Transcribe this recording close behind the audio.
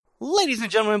Ladies and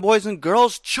gentlemen, boys and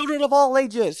girls, children of all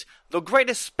ages, the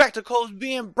greatest spectacle is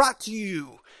being brought to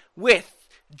you with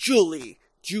Julie,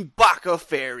 Chewbacca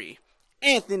Fairy,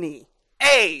 Anthony,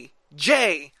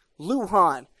 A.J.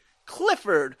 Lujan,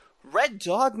 Clifford, Red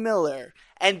Dog Miller,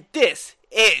 and this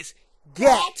is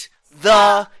Get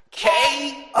the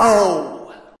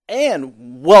KO!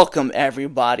 And welcome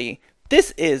everybody.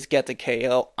 This is Get the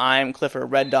KO. I'm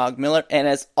Clifford Red Dog Miller, and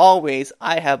as always,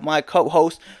 I have my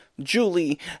co-host,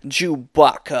 Julie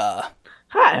Chewbacca.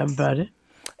 Hi, everybody.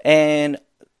 And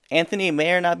Anthony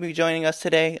may or not be joining us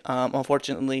today.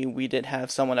 Unfortunately, we did have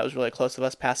someone that was really close to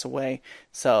us pass away.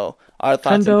 So our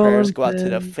thoughts and prayers go out to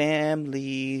the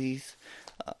families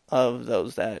of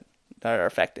those that are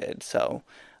affected. So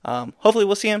hopefully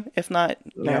we'll see him. If not,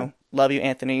 you know, love you,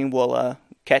 Anthony. We'll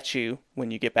catch you when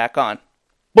you get back on.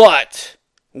 But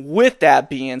with that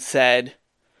being said,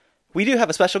 we do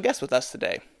have a special guest with us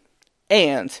today.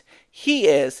 And he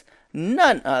is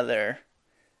none other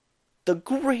the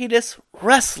greatest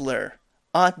wrestler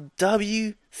on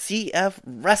WCF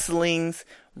Wrestling's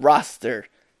roster.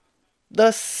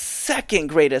 The second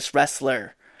greatest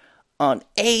wrestler on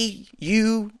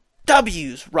AUW's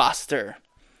roster.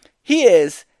 He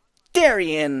is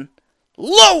Darian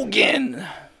Logan.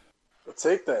 I'll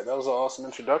take that. That was an awesome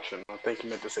introduction. I think you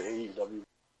meant to say AEW.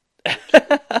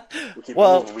 We keep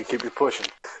moving. We keep it pushing.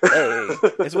 Hey,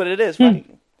 it's what it is, right?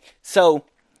 So,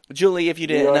 Julie, if you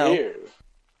didn't know, here.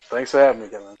 Thanks for having me,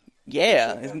 Kevin.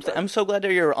 Yeah, I'm so glad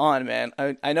that you're on, man.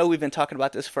 I know we've been talking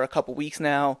about this for a couple weeks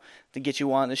now to get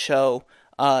you on the show.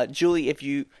 Julie,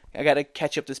 I gotta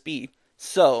catch up to speed.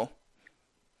 So,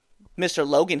 Mr.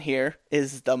 Logan here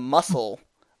is the muscle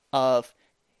of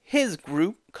his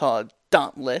group called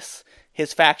Dauntless.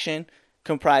 His faction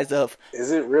comprised of...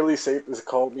 Is it really safe to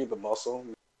call me the muscle?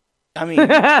 I mean,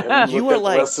 you were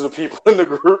like... the rest of the people in the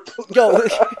group. Yo,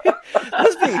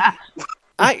 let's be...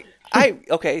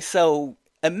 Okay, so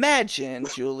imagine,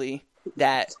 Julie,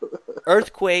 that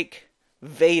Earthquake,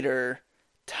 Vader,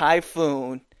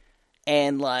 Typhoon,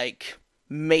 and like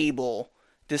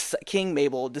King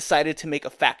Mabel decided to make a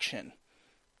faction.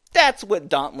 That's what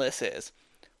Dauntless is.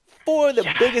 Four of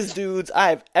the biggest dudes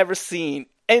I've ever seen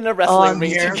in a wrestling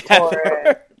ring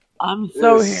together. I'm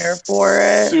so here for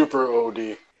it. Super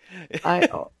OD.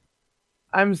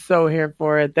 I'm so here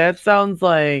for it. That sounds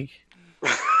like...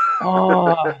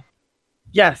 Oh...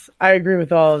 Yes, I agree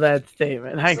with all of that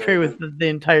statement. I agree with the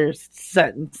entire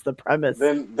sentence, the premise.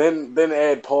 Then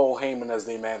add Paul Heyman as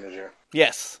the manager.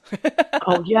 Yes.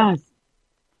 Oh, yes.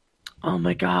 Oh,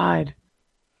 my God.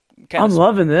 I'm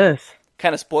loving this.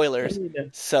 Kind of spoilers.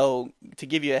 So, to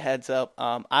give you a heads up,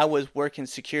 I was working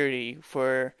security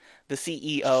for the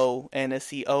CEO and the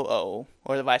COO,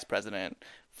 or the vice president,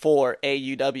 for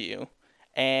AUW.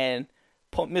 And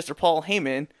Mr. Paul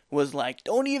Heyman was like,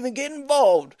 don't even get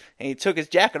involved. And he took his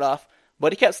jacket off,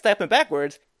 but he kept stepping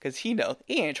backwards because he knows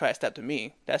he ain't trying to step to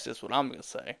me. That's just what I'm going to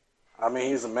say. I mean,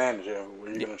 he's a manager. Were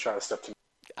you going to try to step to me?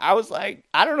 I was like,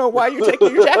 I don't know why you're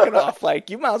taking your jacket off. Like,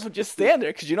 you might as well just stand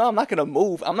there because, you know, I'm not going to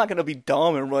move. I'm not going to be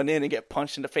dumb and run in and get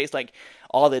punched in the face like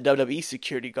all the WWE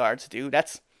security guards do.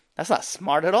 That's not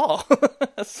smart at all.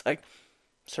 That's like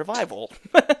survival.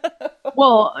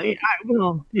 Well, I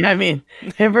mean,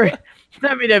 every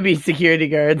WWE security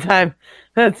guards,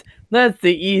 that's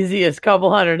the easiest couple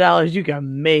 $100 you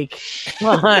can make.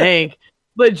 Like,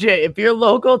 legit, if you're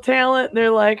local talent,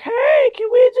 they're like, hey, can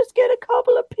we just get a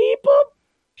couple of people?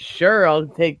 Sure, I'll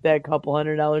take that couple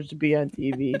 $100 to be on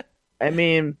TV. I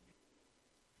mean,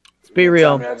 let's be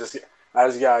real. I just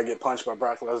gotta get punched by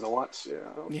Brock Lesnar once. Yeah,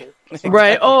 okay.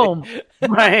 Right. Oh,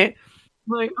 right.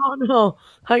 Like, oh no,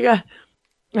 I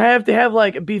have to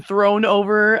have be thrown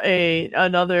over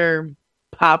another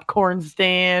popcorn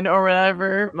stand or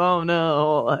whatever. Oh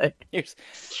no! Like, here's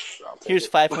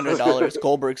 $500.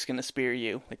 Goldberg's gonna spear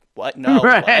you. Like what? No.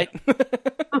 Right.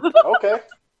 What? Okay.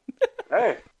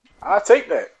 Hey, I'll take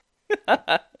that.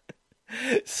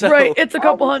 So, right. It's a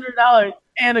couple $100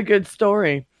 and a good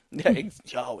story. Yeah,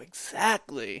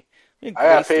 exactly. I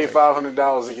got paid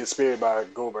 $500 to get speared by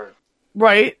Goldberg.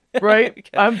 Right.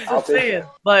 I'm just saying,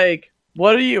 like,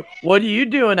 what are you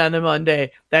doing on a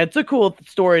Monday? That's a cool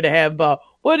story to have about.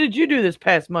 What did you do this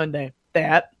past Monday?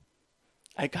 That.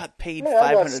 I got paid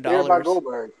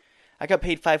 $500. I got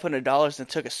paid $500 and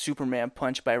took a Superman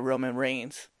punch by Roman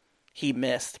Reigns. He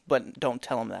missed, but don't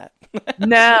tell him that.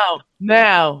 Now,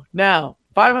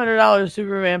 $500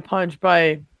 Superman punch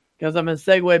by, because I'm going to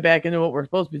segue back into what we're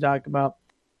supposed to be talking about,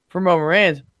 from Roman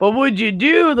Reigns. But would you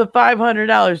do the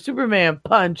 $500 Superman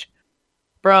punch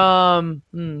from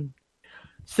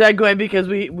segue, because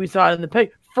we saw it in the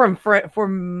pic, from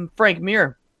Frank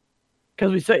Mir?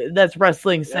 Because we say that's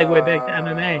wrestling segue back to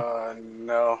MMA.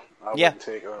 No, I wouldn't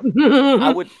take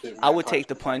I would take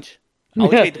the punch. I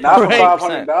would take the not punch. for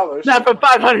 $500. Not for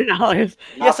 $500.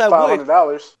 Yes, I would.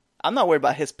 $500. I'm not worried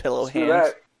about his pillow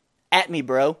hands. At me,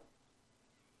 bro.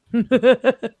 Anyways.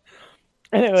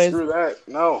 Screw that.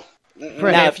 No.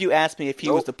 Now, if you asked me if he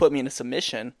was to put me in a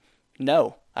submission,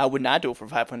 no, I would not do it for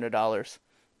 $500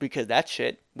 because that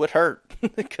shit would hurt.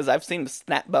 Because I've seen him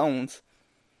snap bones.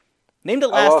 Name the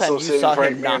last time you saw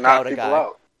him knock out a guy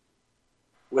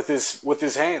with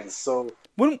his hands. So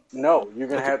no, you're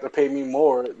gonna have to pay me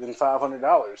more than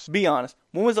 $500. Be honest.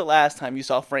 When was the last time you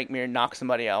saw Frank Mir knock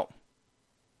somebody out?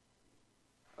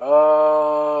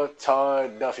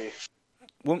 Todd Duffy.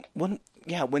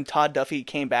 When Todd Duffy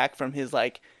came back from his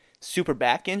super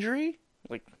back injury,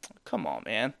 come on,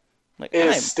 man.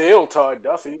 It's still Todd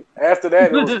Duffy. After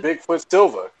that, it was Bigfoot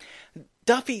Silva.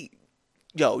 Duffy.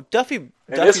 And Duffy's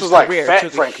this was like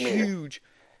Fat Frank Mir.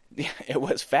 It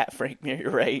was Fat Frank Mir,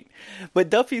 you're right. But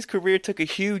Duffy's career took a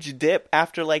huge dip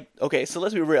after so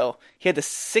let's be real. He had the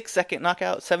 7-second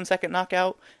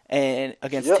knockout, and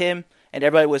against Tim, and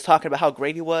everybody was talking about how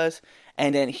great he was.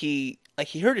 And then he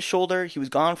hurt his shoulder. He was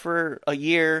gone for a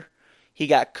year. He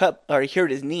got cut, or he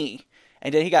hurt his knee,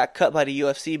 and then he got cut by the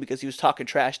UFC because he was talking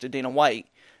trash to Dana White.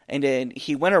 And then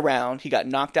he went around. He got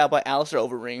knocked out by Alistair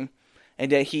Overeem,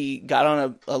 and then he got on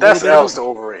a little bit. That's Alistair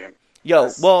Overeem.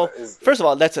 First of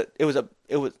all, it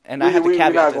was, and I have to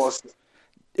caveat this.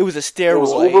 It was a steroid. It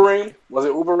was Uberine? Was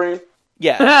it Uberine?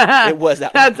 Yeah, it was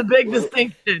that. That's a big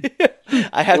distinction.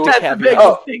 I have to caveat. That's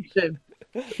a big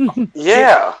distinction.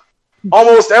 Yeah.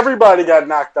 Almost everybody got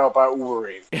knocked out by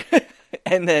Uberine.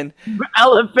 And then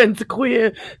elephants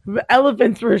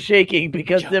were shaking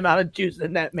because of the amount of juice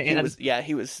in that man.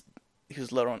 He was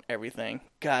loaded on everything.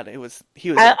 God, he was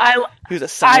a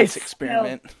science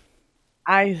experiment.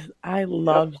 I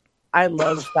love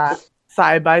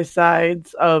side by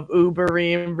sides of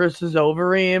Ubereem versus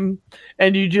Overeem,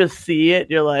 and you just see it.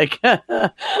 You're like,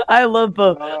 I love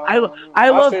both. I love.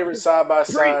 My favorite side by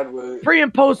side was pre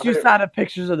and post USADA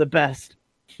pictures are the best.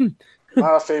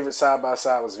 My favorite side by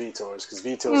side was Vitor's because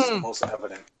Vitor's is the most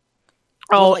evident.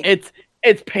 Oh,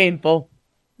 it's painful.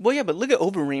 Well, yeah, but look at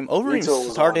Overeem.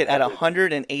 Overeem started at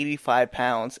 185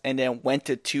 pounds and then went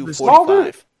to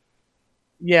 245.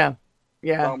 Yeah.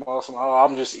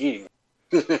 I'm just eating.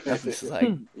 This is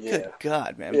good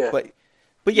God, man. Yeah. But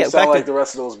yeah, you sound like the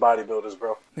rest of those bodybuilders,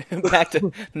 bro.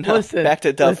 back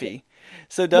to Duffy.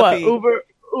 So Duffy,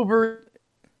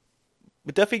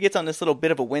 but Duffy gets on this little bit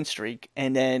of a win streak,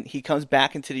 and then he comes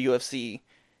back into the UFC,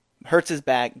 hurts his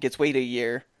back, gets waited a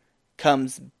year,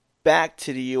 comes back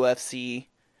to the UFC,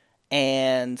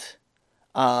 and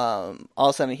all of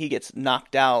a sudden he gets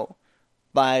knocked out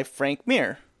by Frank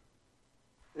Mir.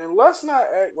 And let's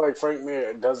not act like Frank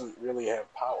Mir doesn't really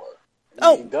have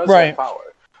power. He does have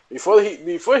power. Before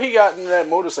he got into that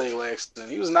motorcycle accident,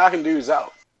 he was knocking dudes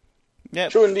out. Yeah.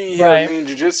 True indeed, he had a mean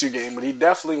jiu-jitsu game, but he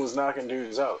definitely was knocking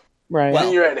dudes out. Right.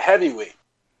 Then you're at heavyweight.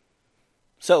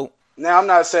 So now I'm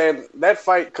not saying that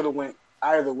fight could have went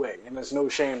either way, and there's no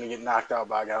shame to get knocked out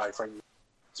by a guy like Frank Mir.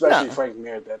 Especially Frank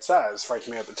Mir at that size. Frank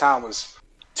Mir at the time was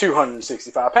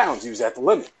 265 pounds. He was at the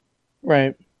limit.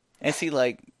 Right. And see,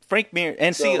 Frank Mir,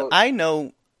 and I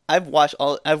know I've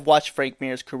watched Frank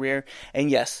Mir's career, and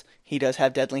yes, he does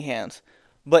have deadly hands,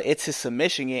 but it's his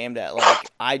submission game that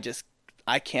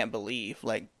I can't believe.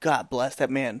 God bless that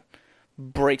man,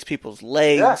 breaks people's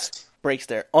legs, breaks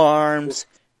their arms.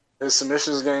 His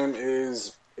submissions game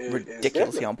is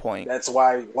ridiculously on point. That's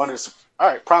why one is all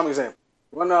right. Prime example.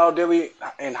 You want to know Dilly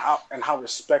and how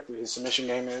respected his submission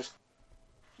game is?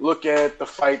 Look at the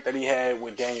fight that he had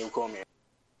with Daniel Cormier.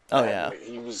 Oh, yeah.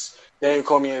 He was Daniel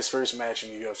Cormier's first match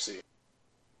in the UFC.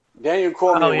 Daniel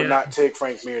Cormier would not take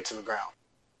Frank Mir to the ground.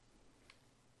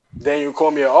 Daniel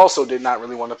Cormier also did not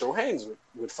really want to throw hands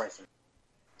with Frank Mir.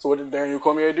 So what did Daniel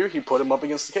Cormier do? He put him up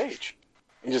against the cage.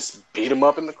 He just beat him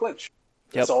up in the clinch.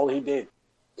 That's all he did.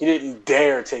 He didn't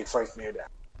dare take Frank Mir down.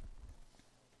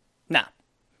 Nah.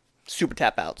 Super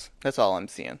tap outs. That's all I'm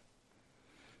seeing.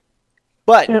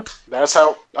 But that's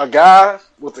how a guy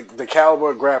with the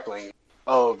caliber of grappling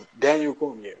of Daniel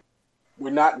Cormier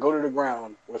would not go to the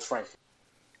ground with Frank.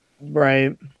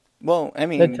 Right. Well, I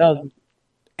mean,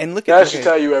 that should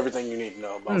tell you everything you need to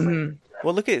know about Frank.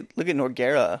 Well, look at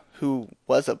Nogueira, who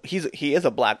he is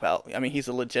a black belt. I mean, he's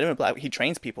a legitimate black. He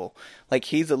trains people.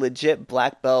 He's a legit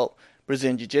black belt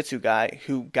Brazilian Jiu-Jitsu guy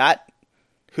who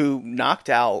knocked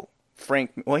out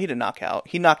Frank. Well, he didn't knock out.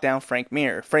 He knocked down Frank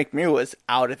Mir. Frank Mir was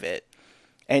out of it,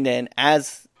 and then he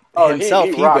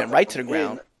went right to the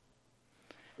ground.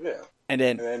 Yeah. And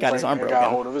then got his arm broken. Got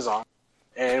hold of his arm.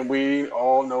 and we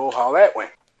all know how that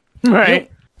went.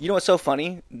 Right. You know what's so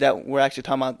funny? That we're actually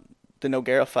talking about the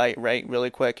Nogueira fight, right? Really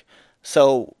quick.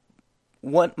 So,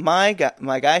 what my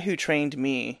guy who trained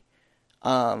me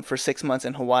for 6 months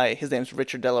in Hawaii, his name's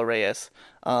Richard De La Reyes.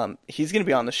 He's going to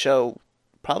be on the show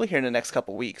probably here in the next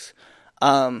couple weeks.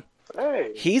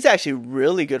 Hey. He's actually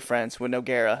really good friends with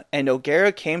Nogueira, and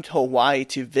Nogueira came to Hawaii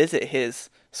to visit his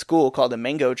school called the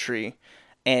Mango Tree,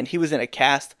 and he was in a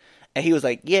cast, and he was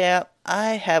like, yeah,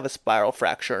 I have a spiral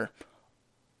fracture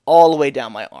all the way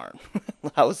down my arm.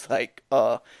 I was like,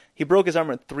 he broke his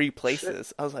arm in 3 places.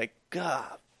 Shit. I was like,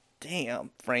 God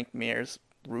damn, Frank Mir's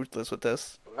ruthless with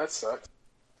this. Well, that sucks.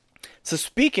 So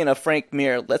speaking of Frank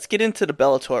Mir, let's get into the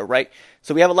Bellator, right?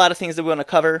 So we have a lot of things that we want to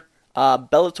cover.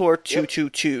 Bellator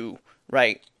 222,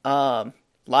 right? A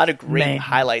lot of great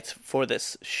highlights for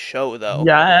this show, though.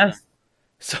 Yes.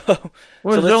 So,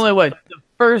 there's only the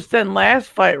first and last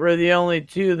fight were the only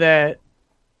 2 that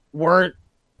weren't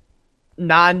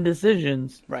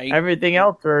non-decisions. Right. Everything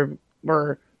else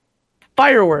were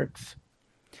fireworks.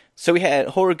 So we had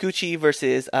Horiguchi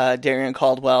versus Darian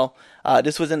Caldwell.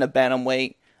 This was in the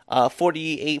bantamweight.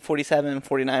 48, 47,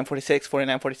 49, 46,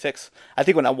 49, 46. I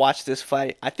think when I watched this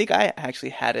fight, I think I actually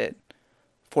had it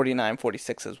 49,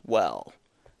 46 as well.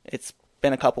 It's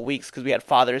been a couple weeks because we had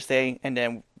Father's Day and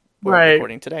then we're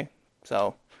recording today.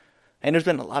 So, and there's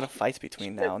been a lot of fights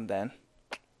between now and then.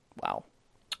 Wow.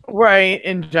 Right,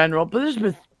 in general. But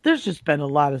there's just been a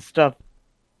lot of stuff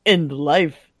in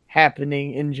life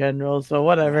happening in general. So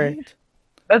whatever. Right?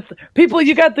 That's people.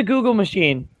 You got the Google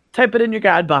machine. Type it in your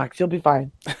God box. You'll be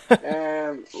fine.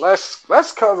 And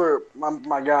let's cover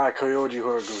my guy Kyoji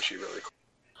Horiguchi really quick.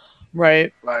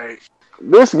 Right. Like,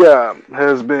 this guy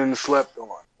has been slept on.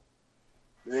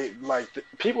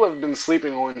 People have been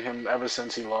sleeping on him ever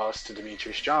since he lost to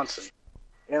Demetrius Johnson.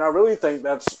 And I really think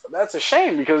that's a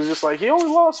shame because just like he only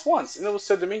lost once, and it was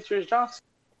to Demetrius Johnson.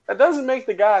 That doesn't make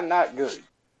the guy not good.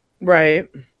 Right.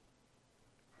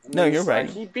 No, you're right.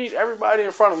 He beat everybody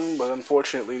in front of him, but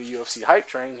unfortunately the UFC hype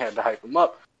train had to hype him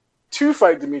up to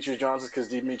fight Demetrius Johnson because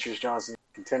Demetrius Johnson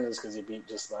contenders because he beat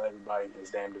just about everybody in his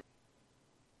damn division.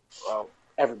 Well,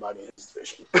 everybody in his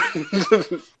division.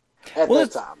 At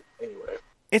that time, anyway.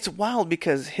 It's wild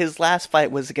because his last fight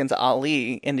was against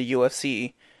Ali in the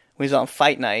UFC when he was on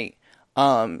Fight Night.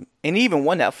 And he even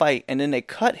won that fight, and then they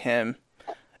cut him.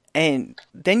 And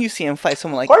then you see him fight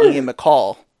someone like Ian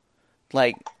McCall,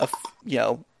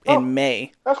 in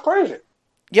May. That's crazy.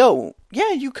 Yo,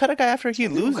 yeah, you cut a guy after he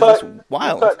loses. That's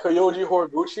wild. You cut Kyoji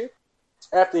Horiguchi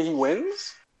after he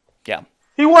wins? Yeah.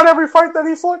 He won every fight that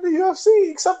he fought in the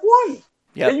UFC except one.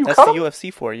 Yeah, that's the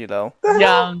UFC for you, though.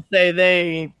 Yeah,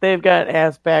 they've got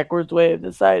ass backwards way of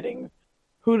deciding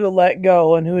who to let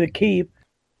go and who to keep.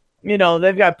 You know,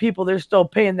 they've got people they're still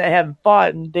paying that haven't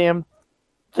fought in damn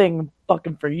thing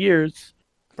fucking for years.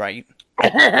 Right.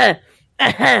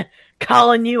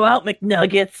 Calling you out,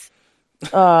 McNuggets.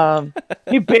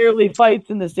 He barely fights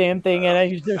in the same thing,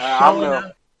 and he's just showing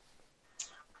up.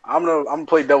 I'm gonna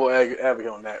play double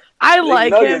advocate on that. I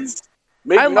like him.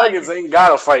 McNuggets ain't got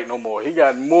to fight no more. He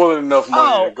got more than enough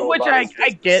money to go. Which I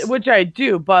get, which I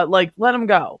do, but let him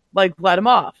go. Let him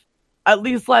off. At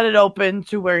least let it open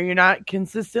to where you're not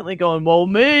consistently going, well,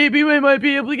 maybe we might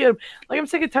be able to get him. I'm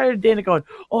sick and tired of Dana going,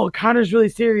 oh, Conor's really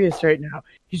serious right now.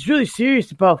 He's really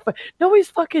serious about No, he's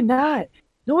fucking not.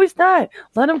 No, he's not.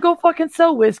 Let him go fucking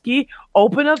sell whiskey.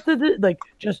 Open up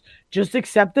just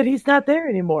accept that he's not there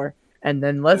anymore. And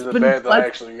then Is it bad that I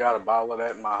actually got a bottle of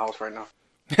that in my house right now?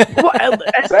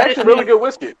 It's actually really good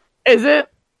whiskey. Is it?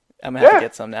 I'm going to have to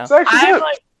get some now. It's actually good.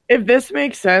 If this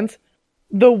makes sense,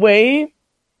 the way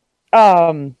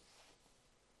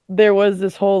there was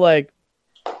this whole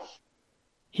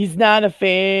he's not a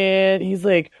fan, he's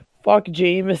like fuck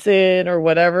Jameson or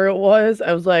whatever it was.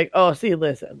 I was like, oh, see,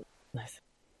 listen,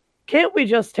 can't we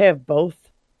just have both?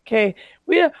 Okay,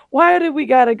 why did we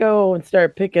gotta go and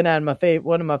start picking on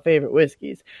one of my favorite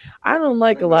whiskeys? I don't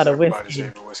like a lot of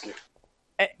whiskey.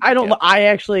 I don't. Yeah. I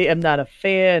actually am not a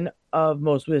fan of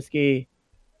most whiskey,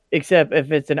 except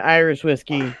if it's an Irish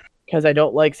whiskey. Because I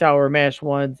don't like sour mash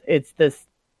ones. It's this,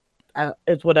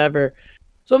 it's whatever.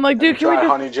 So I'm like, dude, can we just...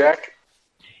 Honey Jack?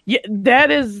 Yeah, that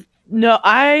is... No,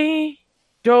 I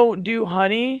don't do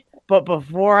honey, but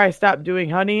before I stopped doing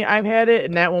honey, I've had it,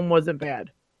 and that one wasn't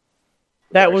bad.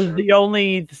 That was the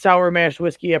only sour mash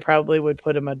whiskey I probably would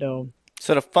put in my dome.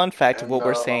 So the fun fact of what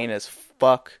we're saying is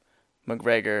fuck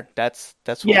McGregor. That's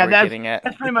what we're getting at.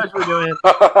 That's pretty much what we're doing.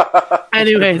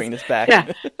 Anyways, bring this back.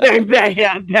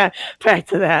 Back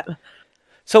to that.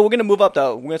 So we're gonna move up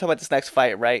though. We're gonna talk about this next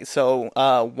fight, right? So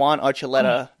Juan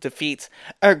Archuleta defeats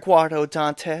Eduardo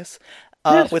Dantas.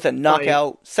 with a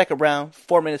knockout, second round,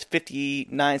 4 minutes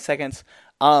 59 seconds.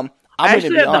 I'm I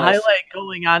actually have honest. the highlight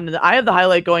going on. I have the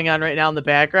highlight going on right now in the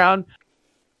background.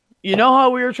 You know how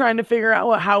we were trying to figure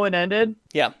out how it ended?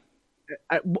 Yeah.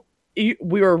 We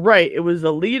were right. It was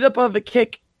a lead up of a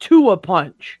kick to a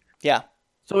punch. Yeah.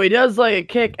 So he does like a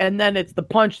kick, and then it's the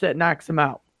punch that knocks him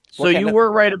out. So you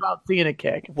were right about seeing a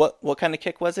kick. What kind of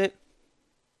kick was it?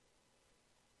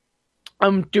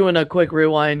 I'm doing a quick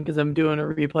rewind because I'm doing a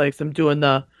replay. Because I'm doing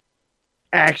the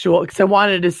actual. Because I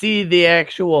wanted to see the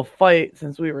actual fight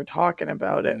since we were talking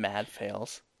about it. Mad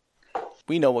fails.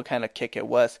 We know what kind of kick it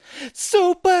was.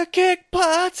 Super kick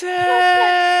party!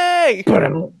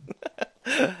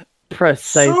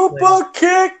 Precisely. Super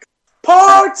kick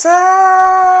party!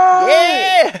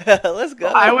 Yeah! Let's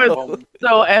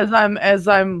go. As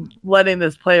I'm letting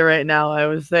this play right now, I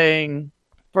was saying,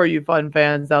 for you fun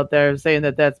fans out there, saying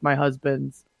that's my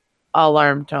husband's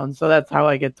alarm tone. So that's how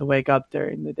I get to wake up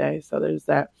during the day. So there's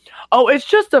that. Oh, it's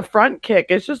just a front kick.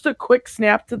 It's just a quick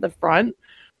snap to the front.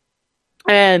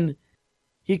 And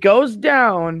he goes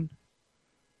down.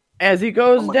 As he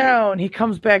goes down, he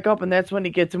comes back up, and that's when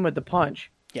he gets him with the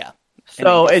punch. Yeah.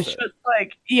 So it's just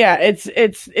like, yeah,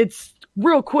 it's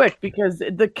real quick because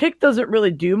the kick doesn't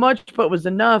really do much, but it was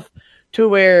enough to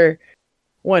where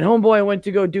when Homeboy went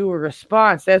to go do a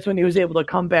response, that's when he was able to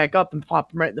come back up and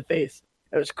pop him right in the face.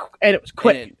 It was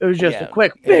quick. It was just a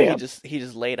quick bam. He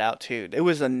just laid out too. It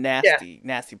was a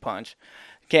nasty punch.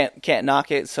 Can't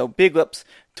knock it. So big ups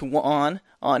to Juan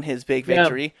on his big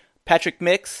victory. Yeah. Patrick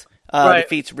Mix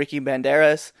defeats Ricky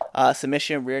Banderas.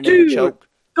 Submission, rear naked choke.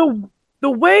 The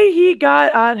way he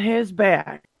got on his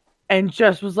back and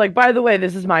just was like, by the way,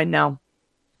 this is mine now.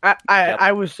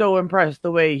 I was so impressed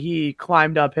the way he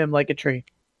climbed up him like a tree.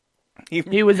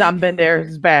 He was on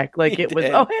Banderas' back. Like it was,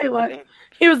 oh, hey, look.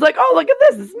 He was like, oh, look at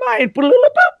this. It's mine.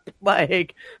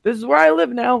 Like, this is where I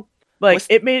live now. Like,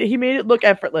 he made it look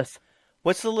effortless.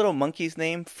 What's the little monkey's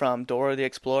name from Dora the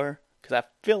Explorer? Because I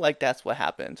feel like that's what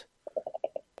happened.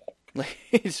 Like,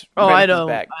 he's I know.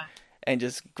 Back and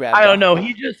just grabbed. I don't know.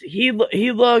 He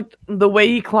looked the way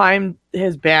he climbed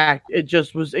his back. It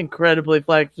just was incredibly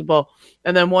flexible.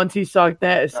 And then once he sunk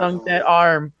that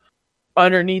arm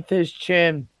underneath his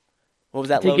chin, what was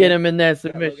that? To Logan? Get him in that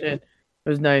submission, it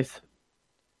was nice.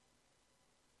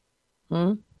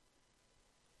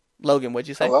 Logan, what'd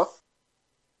you say? Hello?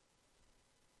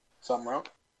 Something wrong?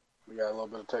 We got a little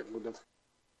bit of technical difficulty.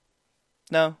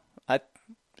 No, I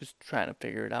just trying to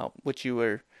figure it out. It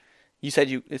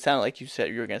sounded like you said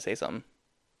you were going to say something.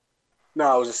 No,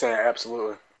 I was just saying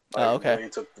absolutely. Like, okay. He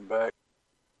took the back.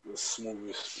 The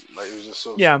smoothest. Like, it was just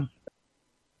so. Yeah.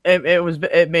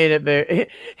 It made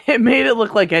it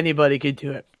look like anybody could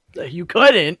do it. You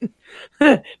couldn't.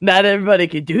 Not everybody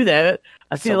could do that.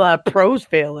 I see a lot of pros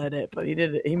fail at it, but he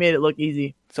did it. He made it look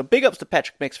easy. So big ups to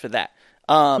Patrick Mix for that.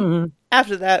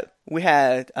 After that, we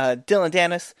had Dylan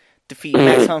Dennis defeat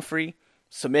Max Humphrey,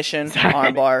 submission,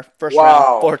 armbar, first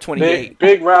round, 428.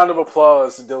 Big round of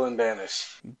applause to Dylan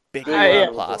Dennis. Big round of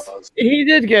applause. He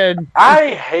did good.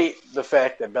 I hate the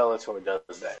fact that Bellator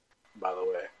does that, by the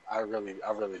way. I really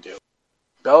do.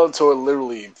 Bellator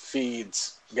literally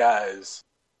feeds guys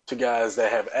to guys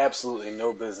that have absolutely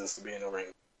no business to be in the ring.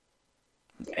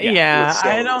 Yeah,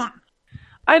 I don't.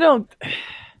 I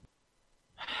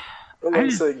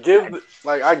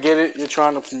get it. You're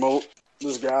trying to promote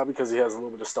this guy because he has a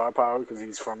little bit of star power because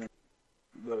he's from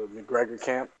the McGregor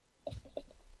camp.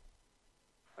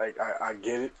 Like, I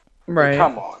get it. Right. But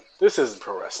come on. This isn't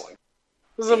pro wrestling.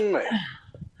 This is MMA.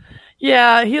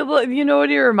 Yeah, you know what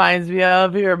he reminds me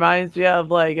of? He reminds me of,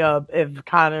 like, if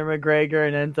Conor McGregor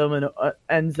and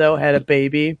Enzo had a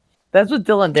baby. That's what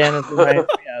Dylan Dennis reminds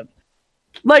me of.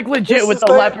 Like, legit, with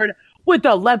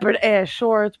the leopard ass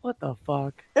shorts. What the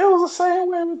fuck? It was the same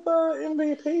way with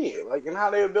MVP. Like, and how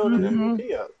they were building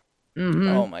MVP up. Mm-hmm.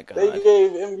 Oh, my God. They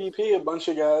gave MVP a bunch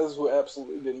of guys who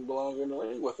absolutely didn't belong in the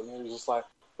ring with him. It was just like,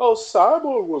 oh,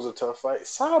 Cyborg was a tough fight.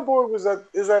 Cyborg is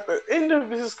at the end of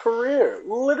his career,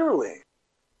 literally.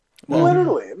 Well,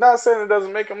 literally. I'm not saying it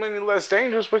doesn't make him any less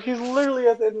dangerous, but he's literally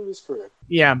at the end of his career.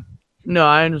 Yeah. No,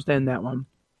 I understand that one.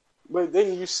 But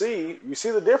then you see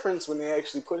the difference when they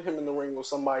actually put him in the ring with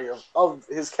somebody of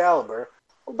his caliber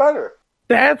or better.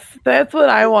 That's what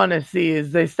I want to see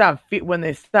is when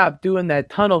they stop doing that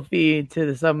tunnel feed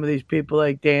to some of these people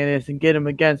like Dennis and get him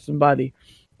against somebody.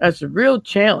 That's a real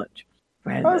challenge.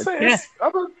 I'd say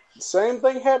same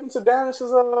thing happened to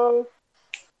Dennis's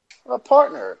a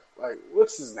partner. Like,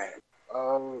 what's his name?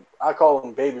 I call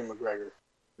him Baby McGregor.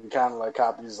 He kind of like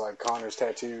copies like Connor's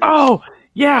tattoos. Oh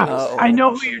yeah, I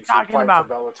know who you're talking about.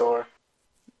 Bellator.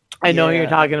 I know who you're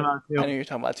talking about too. I know you're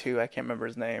talking about too. I can't remember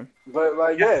his name. But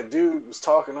like, yeah, dude was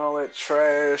talking all that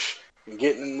trash and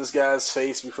getting in this guy's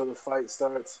face before the fight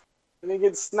starts, and he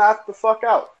gets knocked the fuck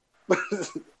out.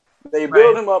 They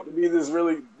build him up to be this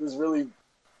really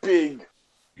big,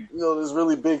 this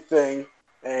really big thing,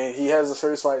 and he has his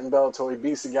first fight in Bellator. He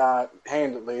beats the guy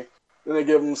handedly. Then they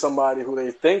give him somebody who they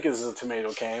think is a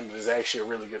tomato can, but is actually a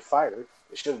really good fighter.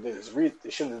 They should have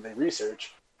did their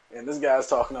research. And this guy's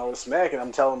talking all this smack, and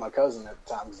I'm telling my cousin at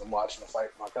the time because I'm watching the fight.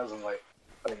 My cousin like,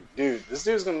 dude, this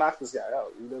dude's gonna knock this guy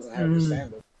out. He doesn't have the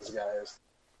stand up this guy has.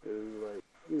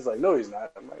 He's like, no, he's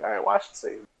not. I'm like, all right, watch and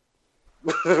see.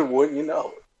 Wouldn't you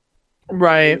know?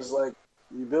 Right. It's like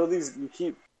you build these. You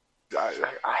keep.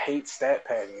 I hate stat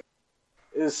padding.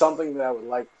 It is something that I would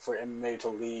like for MMA to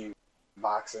leave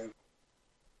boxing.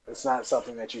 It's not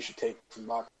something that you should take from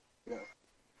boxing. You know,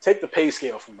 take the pay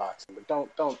scale from boxing, but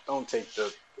don't take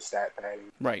the stat padding.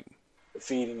 Right. The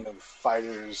feeding of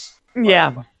fighters.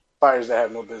 Yeah. Fighters that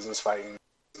have no business fighting.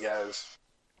 Guys,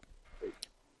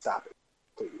 stop it,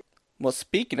 please. Well,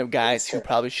 speaking of guys who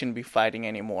probably shouldn't be fighting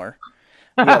anymore,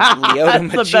 we have Lyoto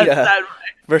Machida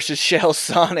versus Chael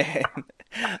Sonnen.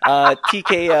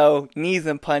 TKO, knees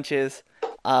and punches.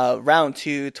 Round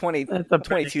 2,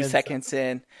 22 seconds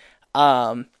in.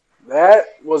 That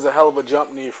was a hell of a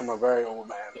jump knee from a very old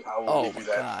man. I will give you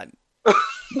that. God.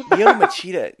 Lyoto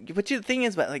Machida. But the thing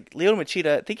is, Lyoto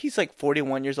Machida, I think he's like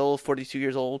 41 years old, 42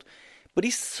 years old, but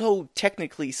he's so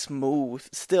technically smooth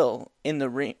still in the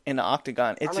ring, in the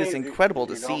octagon. It's just incredible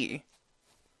to see.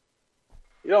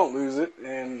 You don't lose it,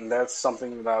 and that's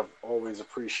something that I've always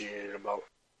appreciated about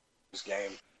this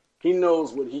game. He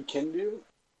knows what he can do,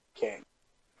 He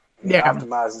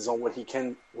optimizes on what he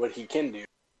can do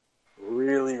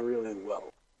really, really well.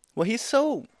 Well, he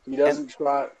doesn't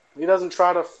try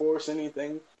to force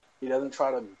anything. He doesn't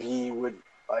try to be with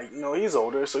he's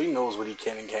older, so he knows what he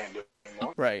can and can't do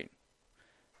anymore. Right.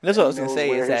 That's what I was gonna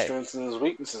say is that his strengths and his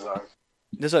weaknesses are.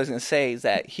 That's what I was gonna say is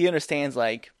that he understands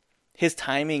his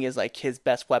timing is his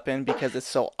best weapon because it's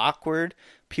so awkward.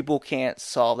 People can't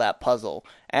solve that puzzle.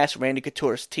 Ask Randy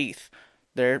Couture's teeth.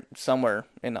 They're somewhere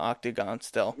in the octagon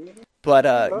still. But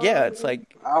it's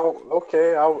like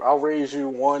I'll raise you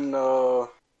one Yoel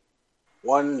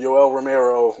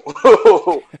Romero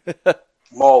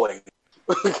mauling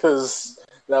because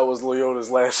that was Lyoto's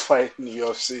last fight in the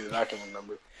UFC that I can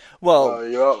remember. Well,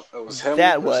 it was him.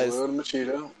 That was Lyoto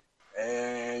Machida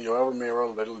and Yoel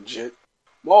Romero legit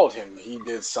mauled him. He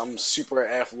did some super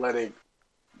athletic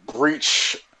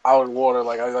breach out of water,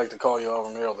 like I like to call Yoel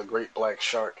Romero, the Great Black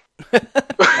Shark. But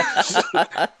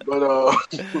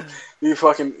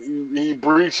he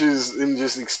breaches and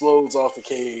just explodes off the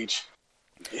cage,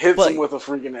 hits him with a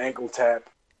freaking ankle tap,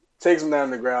 takes him down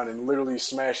to the ground, and literally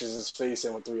smashes his face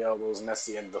in with 3 elbows, and that's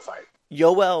the end of the fight.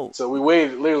 So we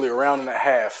waited literally a round and a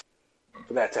half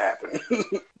for that to happen.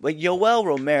 But Yoel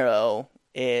Romero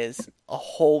is a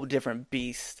whole different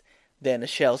beast than a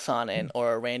Chael Sonnen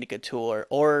or a Randy Couture,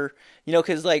 or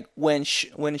because when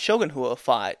Shogun Rua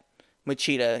fought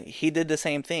Machida, he did the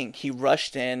same thing. He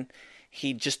rushed in,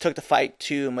 he just took the fight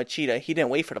to Machida. He didn't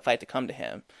wait for the fight to come to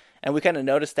him, and we kind of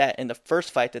noticed that in the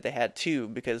first fight that they had too,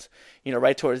 because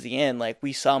right towards the end,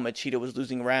 we saw Machida was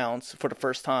losing rounds for the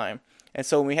first time, and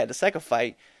so when we had the second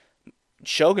fight,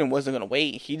 Shogun wasn't going to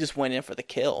wait. He just went in for the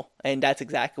kill, and that's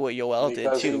exactly what Yoel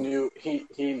did too.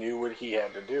 He knew what he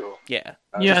had to do. Yeah.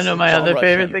 I know my other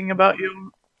favorite thing about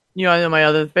you. I know my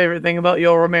other favorite thing about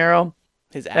Yoel Romero.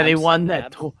 His abs. That he won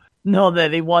that.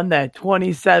 That he won that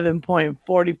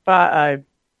 27.45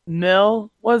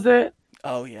 mil. Was it?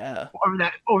 Oh yeah.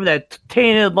 Over that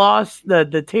tainted loss,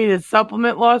 the tainted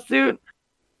supplement lawsuit.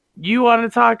 You want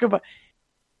to talk about?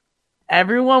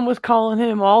 Everyone was calling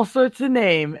him all sorts of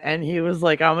names, and he was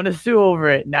like, I'm going to sue over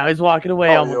it. Now he's walking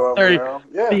away almost 30.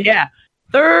 Yeah.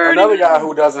 30. Another guy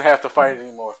who doesn't have to fight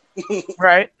anymore.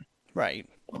 Right.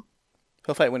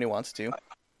 He'll fight when he wants to.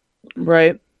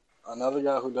 Right. Another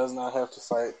guy who does not have to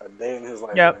fight a day in his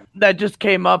life. Yep. That just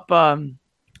came up on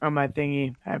my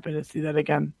thingy. Happy to see that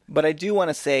again. But I do want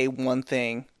to say one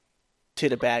thing to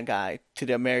the bad guy, to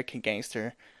the American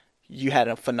Gangster. You had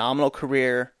a phenomenal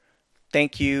career.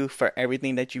 Thank you for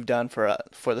everything that you've done for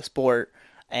the sport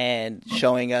and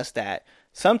showing us that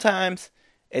sometimes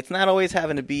it's not always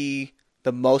having to be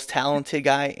the most talented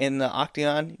guy in the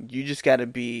octagon. You just got to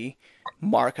be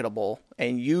marketable.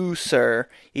 And you, sir,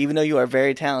 even though you are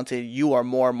very talented, you are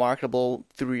more marketable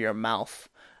through your mouth.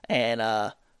 And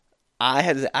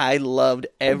I loved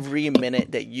every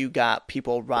minute that you got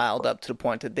people riled up to the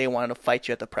point that they wanted to fight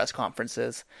you at the press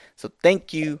conferences. So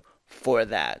thank you for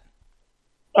that.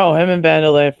 Oh, him and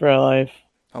Vandalay for life.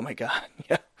 Oh my god,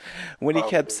 yeah. When he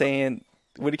kept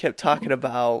talking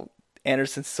about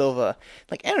Anderson Silva,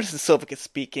 like Anderson Silva could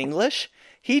speak English,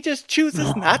 he just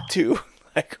chooses not to.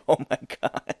 Like, oh my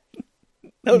god,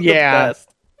 that was the best.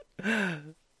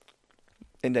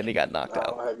 And then he got knocked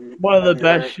out. One of the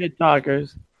best shit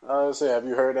talkers. I was say, have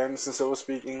you heard Anderson Silva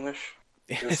speak English?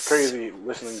 It's crazy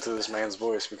listening to this man's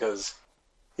voice because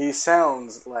he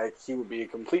sounds like he would be a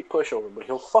complete pushover, but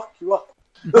he'll fuck you up.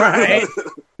 Right.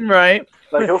 Right.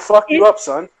 Like, he'll fuck you up,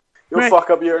 son. He'll fuck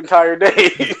up your entire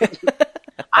day.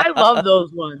 I love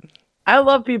those ones. I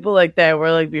love people like that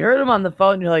where, like, you heard him on the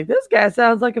phone and you're like, this guy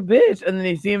sounds like a bitch. And then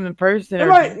you see him in person.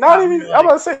 Right. Not even, I'm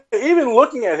about to say, even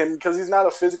looking at him, because he's not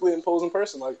a physically imposing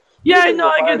person. Like, yeah, I know,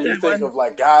 I get that. You think of,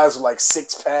 like, guys with, like,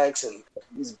 six packs and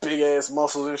these big-ass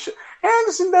muscles and shit.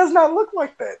 Anderson does not look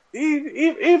like that.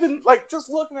 Even, like, just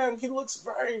looking at him, he looks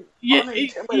very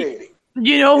unintimidating.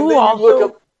 You know who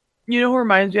also... You know who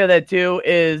reminds me of that too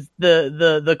is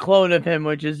the clone of him,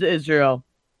 which is Israel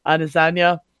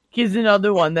Adesanya. He's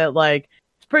another one that like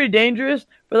it's pretty dangerous,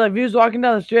 but like if he was walking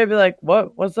down the street, I'd be like,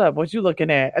 "What's up? What you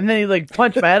looking at?" And then he like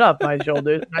punch my head off my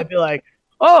shoulders, and I'd be like,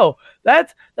 "Oh,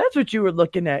 that's what you were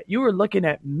looking at. You were looking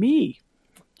at me.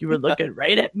 You were looking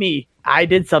right at me. I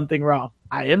did something wrong.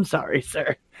 I am sorry,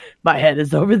 sir. My head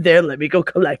is over there. Let me go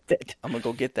collect it. I'm gonna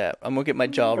go get that. I'm gonna get my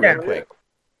jaw real quick."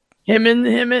 Him and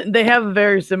they have a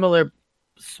very similar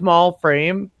small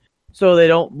frame, so they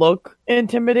don't look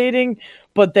intimidating,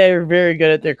 but they're very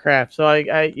good at their craft. So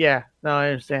I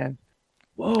understand.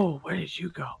 Whoa, where did you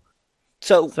go?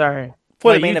 So sorry.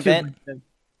 For the main event,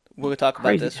 we'll talk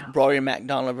about this: Rory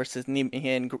McDonald versus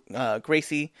Neiman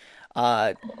Gracie.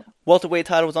 Welterweight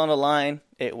title was on the line.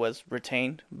 It was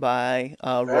retained by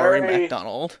Rory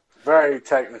McDonald. Very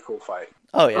technical fight.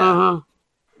 Oh yeah,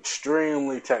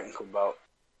 extremely technical bout.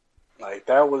 Like,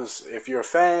 that was, if you're a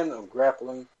fan of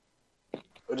grappling,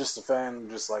 or just a fan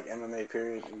of just, like, MMA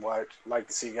period, and like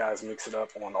to see guys mix it up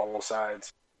on all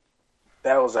sides,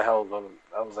 that was a hell of a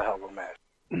match.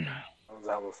 That was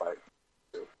a hell of a fight.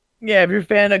 Yeah, if you're a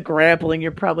fan of grappling, you're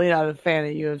probably not a fan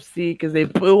of UFC, because they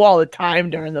boo all the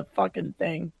time during the fucking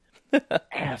thing.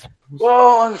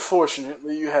 Well,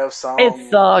 unfortunately, you have some it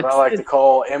sucks. what I like to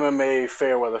call MMA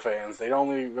fair-weather fans. They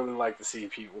only really like to see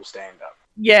people stand up.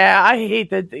 Yeah, I hate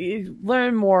that.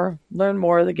 Learn more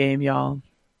of the game, y'all.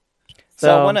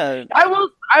 So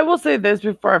I will say this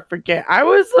before I forget. I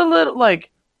was a little like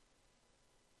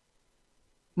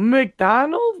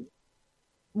McDonald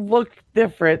looked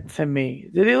different to me.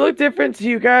 Did he look different to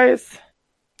you guys?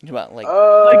 About like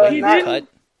he didn't.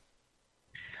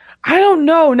 I don't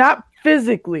know, not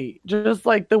physically, just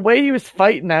like the way he was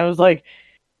fighting. I was like,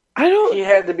 I don't. He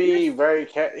had to be very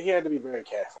careful.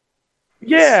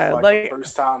 Yeah, like the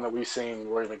first time that we've seen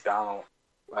Rory McDonald.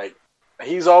 Like,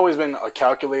 he's always been a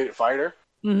calculated fighter.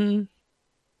 Mm-hmm.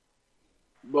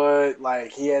 But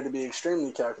like, he had to be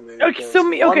extremely calculated.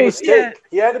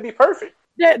 He had to be perfect.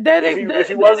 That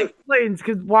explains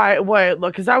because why.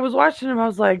 Look, because I was watching him, I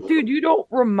was like, dude, you don't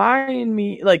remind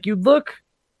me. Like, you look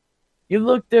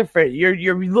different.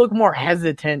 You look more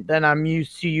hesitant than I'm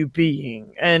used to you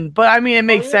being. But I mean, it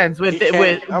makes sense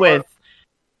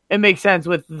it makes sense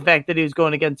with the fact that he was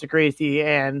going against a Gracie,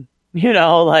 and you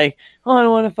know, like, oh, I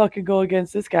don't want to fucking go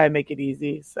against this guy. Make it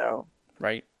easy. So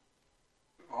right.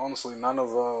 Honestly, none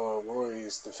of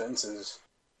Rory's defenses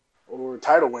or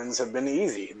title wins have been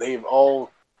easy. They've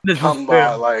all come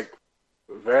by like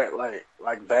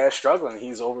bad struggling.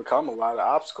 He's overcome a lot of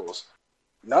obstacles.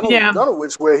 None of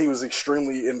which where he was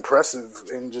extremely impressive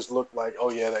and just looked like,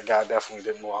 oh yeah, that guy definitely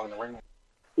didn't belong in the ring.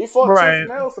 He fought tooth and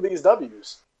nail for these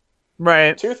W's.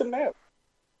 Right. Tooth and nail.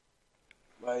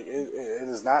 Like, it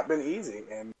has not been easy.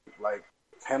 And like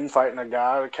him fighting a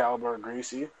guy the caliber of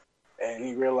Gracie, and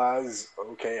he realized,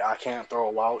 okay, I can't throw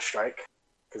a wild strike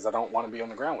because I don't want to be on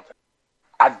the ground with him.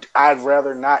 I'd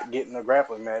rather not get in a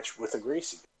grappling match with a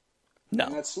Gracie. No.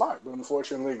 And that's smart. But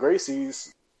unfortunately,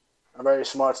 Gracie's are very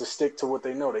smart to stick to what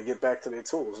they know. They get back to their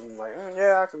tools. And like,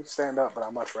 yeah, I can stand up, but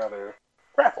I'd much rather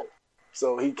grapple.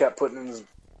 So he kept putting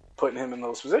him in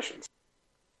those positions.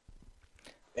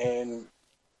 And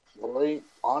Roy,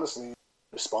 honestly,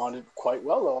 responded quite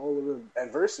well to all of the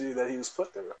adversity that he was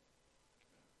put through.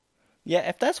 Yeah,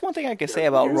 if that's one thing I can say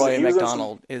about Roy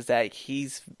McDonald is that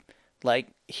he's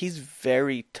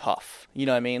very tough. You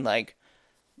know what I mean? Like,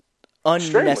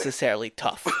 unnecessarily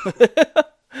tough.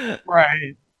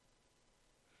 Right.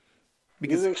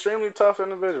 Because he's an extremely tough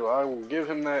individual. I will give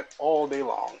him that all day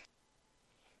long.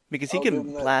 Because he can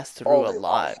blast through a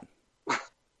lot.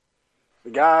 The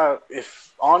guy,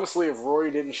 if Rory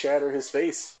didn't shatter his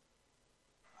face,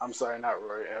 I'm sorry, not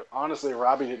Rory. Honestly, if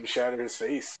Robbie didn't shatter his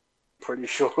face, pretty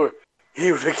sure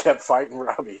he would have kept fighting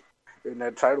Robbie in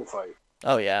that title fight.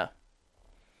 Oh yeah.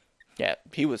 Yeah,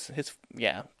 he was his.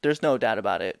 Yeah, there's no doubt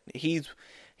about it. He's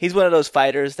one of those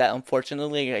fighters that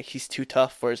unfortunately he's too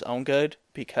tough for his own good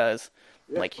because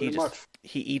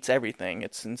he eats everything.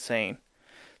 It's insane.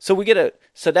 So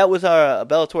that was our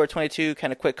Bellator 22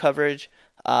 kind of quick coverage.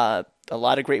 A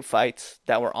lot of great fights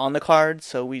that were on the card.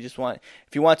 So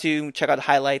if you want to check out the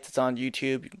highlights, it's on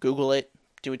YouTube. Google it.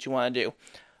 Do what you want to do.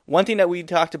 One thing that we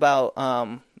talked about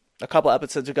a couple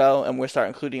episodes ago, and we're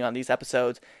starting including on these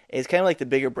episodes, is kind of like the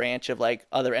bigger branch of like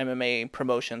other MMA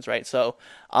promotions, right? So,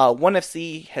 ONE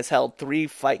FC has held 3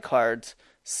 fight cards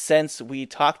since we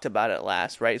talked about it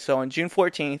last, right? So on June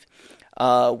 14th,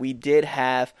 we did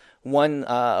have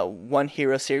one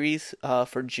Hero Series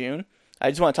for June. I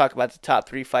just want to talk about the top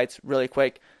 3 fights really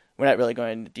quick. We're not really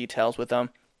going into details with them.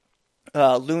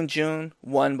 Loon Jun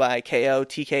won by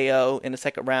TKO in the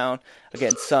second round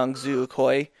against Sung Zoo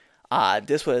Koi.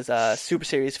 This was a super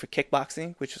series for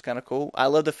kickboxing, which was kind of cool. I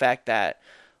love the fact that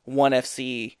ONE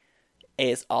FC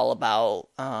is all about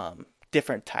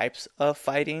different types of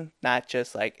fighting, not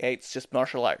just like, hey, it's just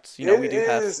martial arts.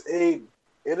 It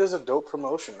is a dope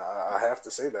promotion. I have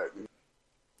to say that.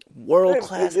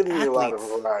 World-class They're giving you a lot of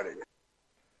variety.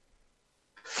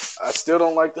 I still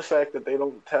don't like the fact that they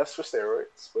don't test for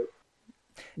steroids, but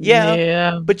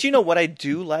yeah. But you know what I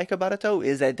do like about it though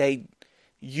is that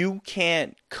you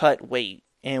can't cut weight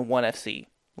in ONE FC.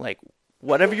 Like,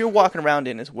 whatever you're walking around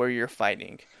in is where you're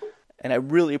fighting. And I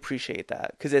really appreciate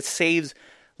that. Because it saves,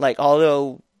 like,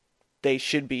 although they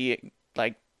should be,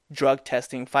 like, drug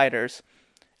testing fighters,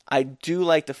 I do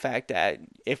like the fact that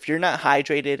if you're not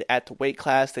hydrated at the weight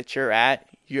class that you're at,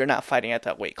 you're not fighting at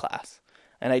that weight class.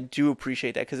 And I do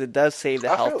appreciate that because it does save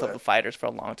the health of the fighters for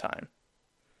a long time.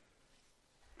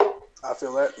 I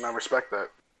feel that, and I respect that.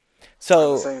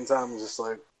 So, at the same time, it's just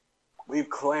like, we've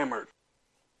clamored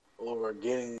over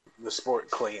getting the sport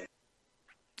clean.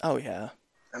 Oh, yeah.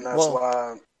 And that's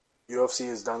why UFC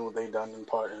has done what they've done in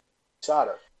part in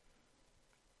USADA.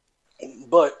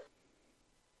 But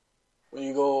when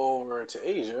you go over to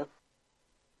Asia,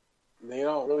 they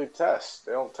don't really test.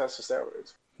 They don't test for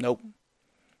steroids. Nope.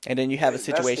 And then you have a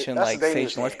situation like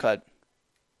Sage Northcutt.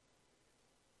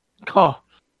 Oh.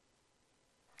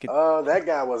 That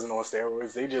guy wasn't on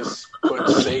steroids. They just put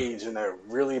Sage in a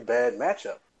really bad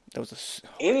matchup.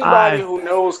 Anybody who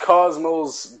knows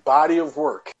Cosmo's body of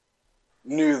work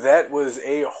knew that was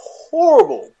a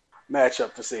horrible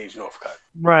matchup for Sage Northcutt.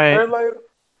 Right.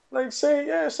 And Sage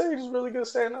is really good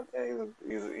stand up. Yeah,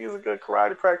 he's a good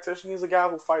karate practitioner. He's a guy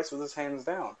who fights with his hands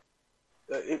down.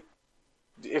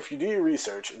 If you do your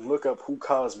research and look up who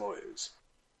Cosmo is,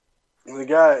 the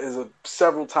guy is a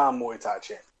several-time Muay Thai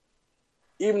champion.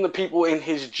 Even the people in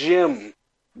his gym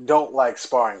don't like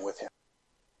sparring with him.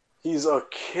 He's a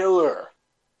killer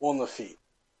on the feet.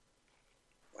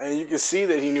 And you can see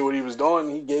that he knew what he was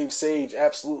doing. He gave Sage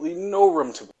absolutely no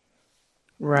room to.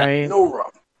 Right. No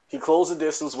room. He closed the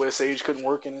distance where Sage couldn't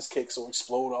work in his kicks or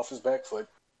explode off his back foot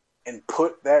and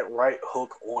put that right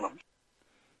hook on him.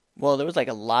 Well, there was like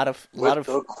a lot of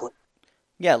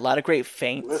great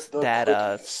feints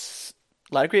that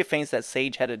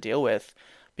Sage had to deal with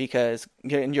because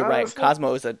you're right,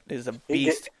 Cosmo is a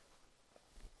beast.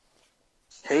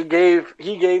 He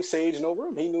gave Sage no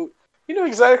room. He knew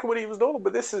exactly what he was doing,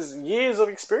 but this is years of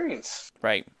experience.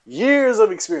 Right. Years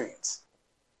of experience.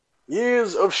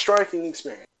 Years of striking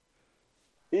experience.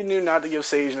 He knew not to give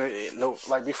Sage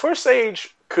before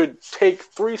Sage could take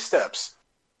 3 steps.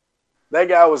 That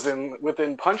guy was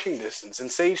within punching distance, and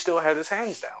Sage still had his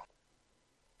hands down.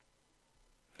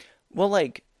 Well,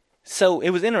 so it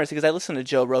was interesting because I listened to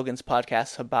Joe Rogan's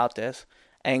podcast about this,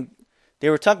 and they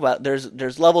were talking about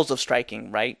there's levels of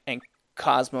striking, right? And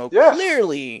Cosmo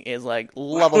clearly is like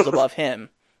levels above him,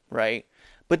 right?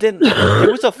 But then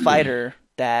there was a fighter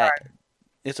that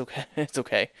it's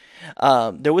okay.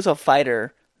 There was a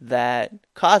fighter that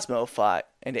Cosmo fought,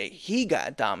 and that he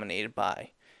got dominated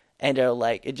by. And they're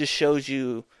like, it just shows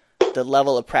you the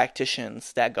level of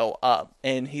practitioners that go up.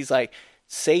 And he's like,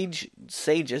 Sage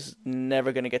is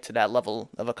never going to get to that level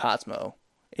of a Cosmo.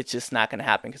 It's just not going to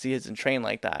happen because he isn't trained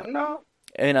like that. No.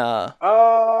 And I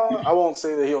won't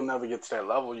say that he'll never get to that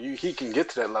level. He can get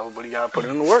to that level, but he got to put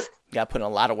in the work. Got to put in a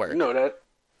lot of work. You know that.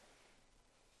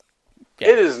 Yeah.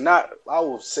 It is not. I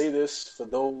will say this for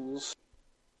those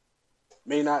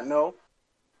may not know,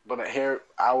 but here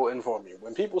I will inform you.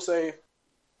 When people say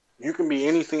you can be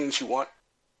anything that you want,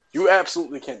 you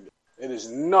absolutely can be. It is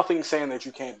nothing saying that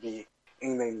you can't be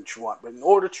anything that you want. But in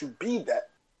order to be that,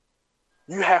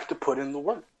 you have to put in the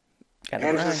work.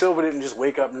 Anderson Silva didn't just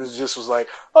wake up and just was like,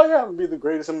 oh yeah, I'm going to be the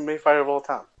greatest MMA fighter of all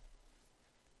time.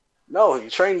 No, he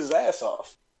trained his ass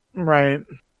off. Right.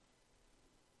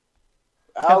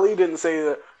 Ali didn't say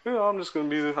that. I'm just gonna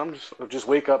be. I'm just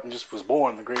wake up and just was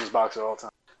born the greatest boxer of all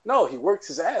time. No, he worked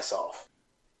his ass off.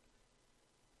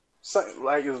 So,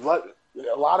 like a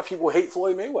lot of people hate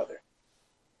Floyd Mayweather.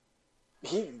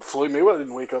 Floyd Mayweather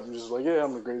didn't wake up and just like,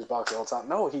 I'm the greatest boxer of all time.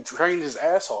 No, he trained his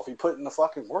ass off. He put in the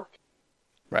fucking work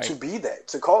to be that,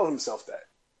 to call himself that.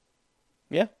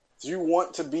 Yeah. You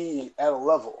want to be at a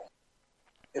level,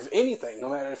 if anything, no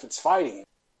matter if it's fighting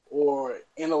or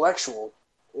intellectual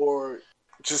or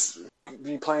just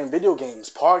be playing video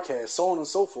games, podcasts, so on and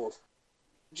so forth.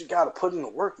 You got to put in the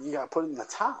work. You got to put in the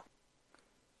time.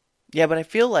 Yeah, but I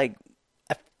feel like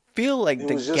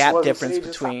the gap difference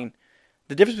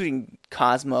between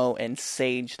Cosmo and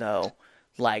Sage, though,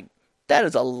 like that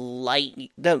is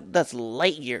that's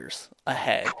light years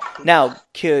ahead. Now,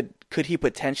 could he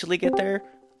potentially get there?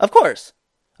 Of course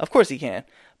he can.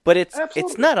 But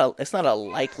it's not a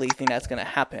likely thing that's going to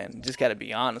happen. You just got to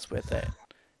be honest with it.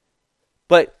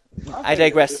 But I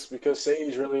digress. It's because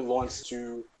Sage really wants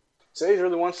to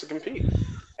compete,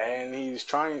 and he's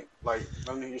trying.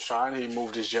 He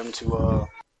moved his gym to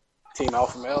Team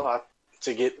Alpha Male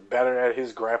to get better at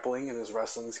his grappling and his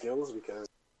wrestling skills, because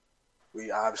we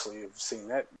obviously have seen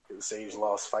that Sage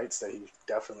lost fights that he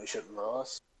definitely shouldn't have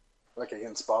lost, like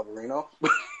against Barbarino.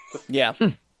 Yeah.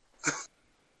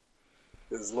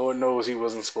 Because Lord knows he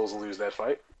wasn't supposed to lose that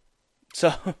fight.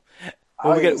 So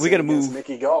we gotta move.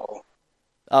 Mickey Gall.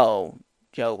 Oh,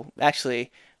 yo, actually,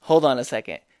 hold on a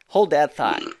second. Hold that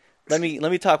thought. Let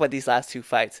me talk about these last two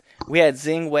fights. We had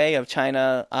Xing Wei of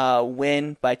China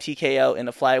win by TKO in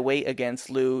the flyweight against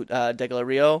Lou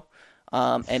Deglario,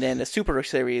 and then the Super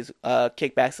Series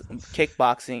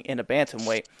kickboxing in the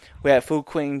bantamweight. We had Fu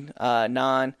Qing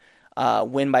Nan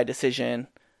win by decision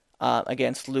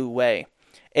against Liu Wei.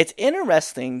 It's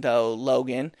interesting, though,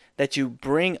 Logan, that you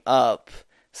bring up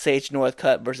Sage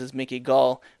Northcutt versus Mickey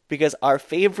Gall, because our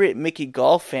favorite Mickey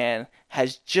Gall fan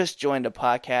has just joined the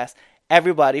podcast.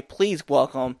 Everybody, please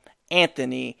welcome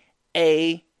Anthony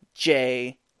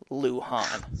A.J.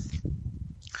 Lujan.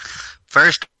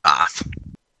 First off,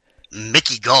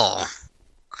 Mickey Gall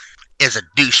is a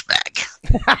douchebag.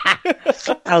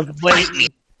 I was waiting.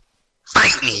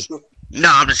 Fight me. No,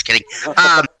 I'm just kidding.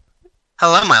 Hello,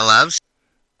 my loves.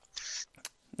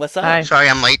 What's up? Hi. Sorry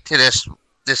I'm late to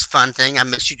this fun thing. I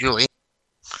miss you, Julie.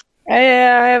 I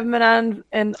haven't been on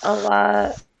in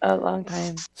a long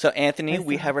time. So, Anthony,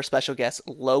 we have our special guest,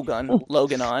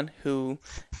 Logan on, who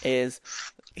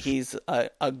he's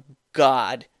a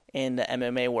god in the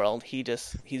MMA world.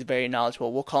 He's very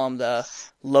knowledgeable. We'll call him the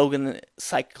Logan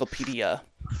Encyclopedia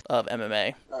of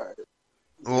MMA.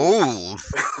 Ooh.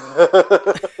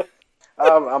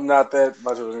 I'm not that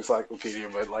much of an encyclopedia,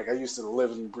 but like I used to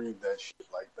live and breathe that shit.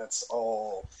 Like that's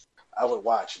all I would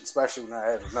watch, especially when I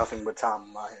had nothing but time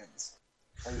on my hands.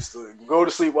 I used to go to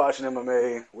sleep watching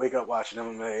MMA, wake up watching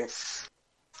MMA.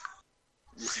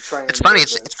 It's funny.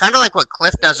 It's kind of like what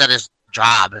Cliff does at his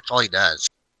job. That's all he does.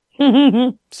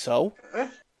 So? Yeah,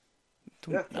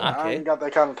 Okay. I ain't got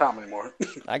that kind of time anymore.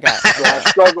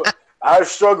 So I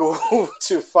struggle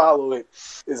to follow it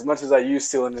as much as I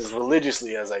used to and as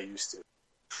religiously as I used to.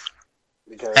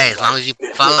 Because, hey, as long as you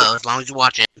follow, as long as you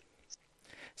watch it.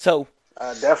 So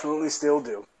I definitely still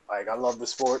do. Like, I love the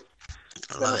sport.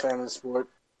 Been a fan of the sport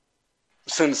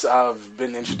since I've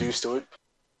been introduced to it.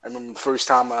 I remember the first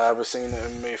time I ever seen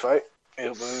an MMA fight.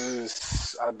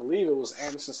 I believe it was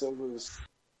Anderson Silva's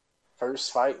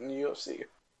first fight in the UFC.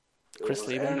 Chris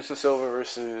Lieben? Anderson Silva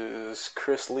versus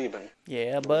Chris Lieben.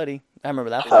 yeah, buddy. I remember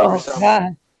that fight. Oh,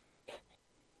 God.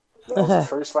 That was the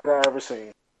first fight I ever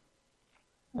seen.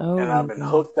 Oh, And I've been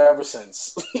hooked ever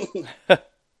since.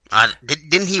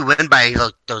 Didn't he win by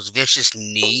those vicious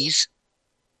knees?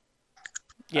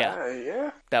 Yeah,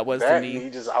 yeah. that was That the knee. he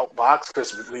just outboxed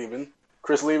Chris Lieben.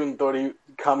 Chris Lieben thought he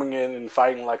coming in and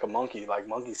fighting like a monkey, like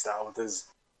monkey style, with his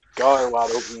guard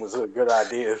wide open was a good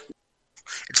idea.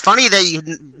 It's funny that you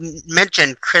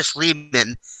mentioned Chris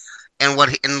Lieben and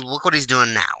look what he's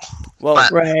doing now. Well,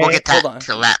 but right. we'll get Hold on.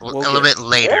 to that a little bit Yeah,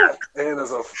 later. and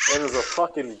is a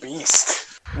fucking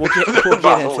beast. We'll get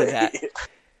By the into way. that.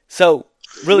 So,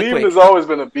 really Lieben quick. has always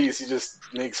been a beast. He just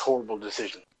makes horrible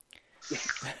decisions.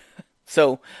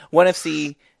 So, ONE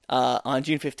FC on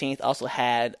June 15th also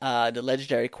had the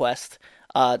legendary quest.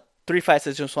 3 fights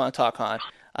I just want to talk on.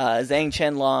 Zhang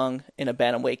Chenlong in a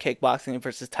bantamweight kickboxing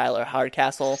versus Tyler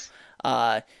Hardcastle.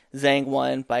 Zhang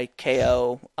won by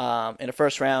KO in the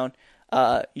first round.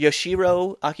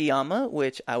 Yoshiro Akiyama,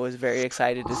 which I was very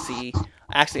excited to see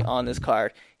actually on this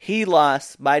card. He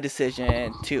lost by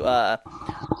decision to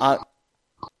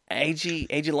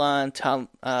Aegelan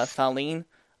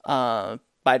Thalin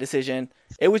by decision.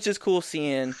 It was just cool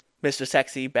seeing Mr.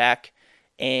 Sexy back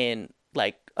in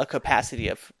like a capacity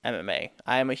of MMA.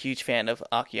 I am a huge fan of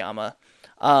Akiyama.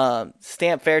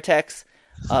 Stamp Fairtex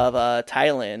of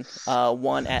Thailand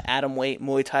won at atomweight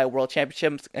Muay Thai World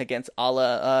Championships against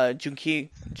Ala Jun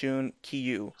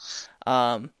Kiyu.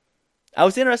 I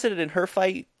was interested in her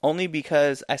fight only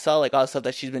because I saw like all the stuff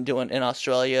that she's been doing in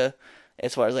Australia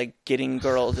as far as like getting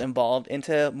girls involved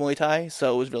into Muay Thai.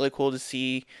 So it was really cool to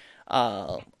see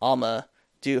Alma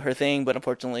do her thing, but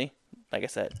unfortunately, like I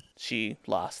said, she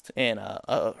lost in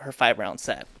her 5-round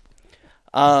set.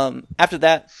 After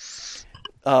that,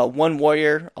 One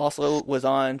Warrior also was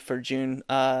on for June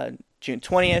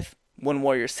 20th. One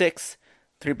Warrior 6,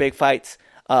 3 big fights.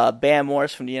 Bam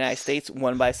Morris from the United States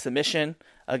won by submission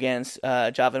against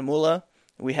Javan Mula.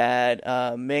 We had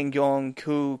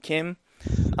Meng-Yong-Koo Kim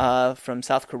from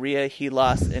South Korea. He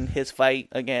lost in his fight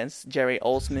against Jerry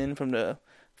Olsman from the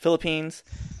Philippines.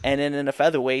 And then in the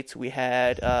featherweights, we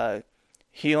had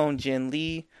Hyun Jin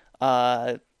Lee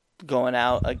going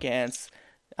out against,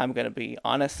 I'm going to be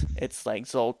honest, it's like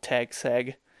Zoltag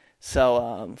Seg.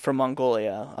 So from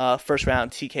Mongolia, first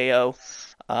round TKO.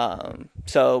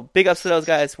 So big ups to those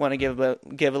guys. Want to give a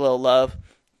little love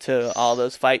to all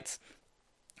those fights.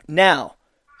 Now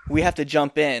we have to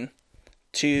jump in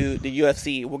to the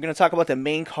UFC. We're going to talk about the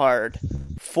main card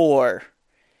for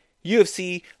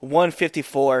UFC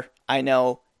 154. I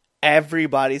know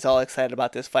everybody's all excited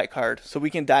about this fight card, so we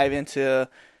can dive into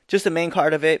just the main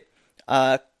card of it.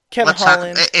 Kevin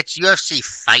Holland. It's UFC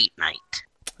Fight Night.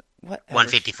 What?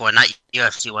 154, not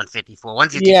UFC 154.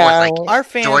 154 is like our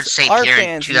fans, George St. Pierre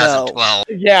in 2012.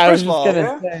 Know. Yeah, I was just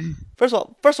gonna say. First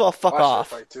of all, fuck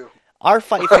off. Our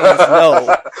fight fans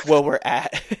know where we're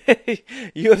at.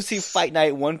 UFC Fight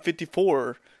Night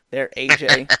 154. There,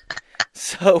 AJ.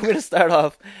 So we're gonna start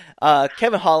off.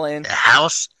 Kevin Holland. The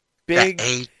house big that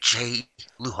AJ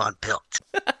Lujan built.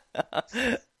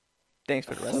 Thanks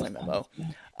for the wrestling memo.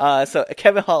 So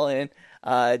Kevin Holland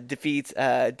defeats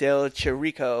Del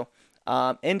Chirico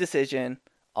in decision.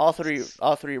 All three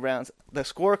rounds. The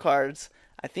scorecards,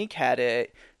 I think, had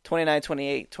it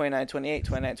 29-28,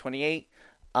 29-28,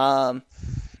 29-28.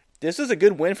 This was a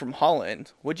good win from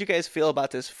Holland. What'd you guys feel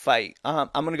about this fight? I'm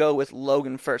going to go with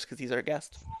Logan first because he's our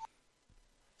guest.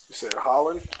 You said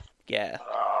Holland? Yeah.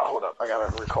 Hold up. I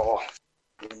got to recall.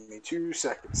 Give me 2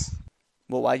 seconds.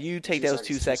 Well, while you take those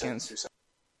 2 seconds,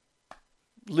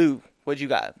 Lou, what you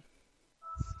got?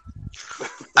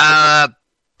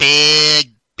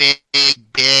 Big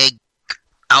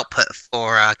output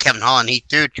for Kevin Holland. He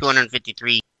threw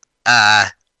 253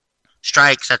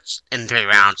 strikes. That's in 3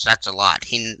 rounds. That's a lot.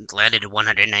 He landed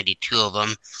 192 of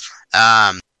them,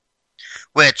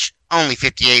 which only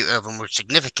 58 of them were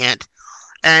significant,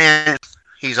 and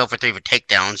he's over 3 for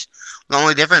takedowns. The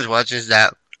only difference is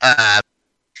that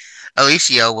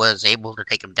Alicio was able to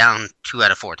take him down 2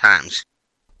 out of 4 times.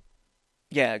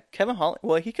 Yeah, Kevin Holland,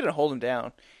 well, he couldn't hold him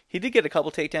down. He did get a couple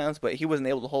takedowns, but he wasn't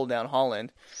able to hold down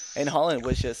Holland. And Holland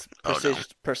was just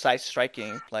precise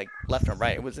striking, like left and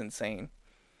right. It was insane.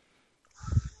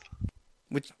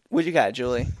 What you got,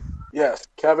 Julie? Yes,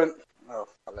 Kevin. Oh,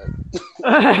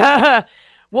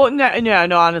 well,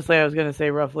 no, honestly, I was going to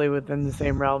say roughly within the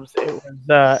same realms. It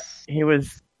was, he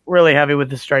was really heavy with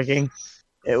the striking.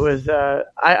 It was,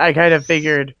 I kind of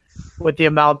figured with the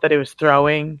amount that he was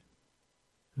throwing,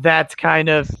 that's kind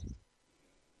of,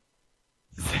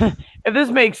 if this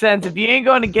makes sense, if you ain't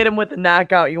going to get him with a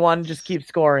knockout, you want to just keep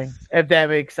scoring, if that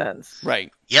makes sense.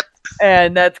 Right. Yep.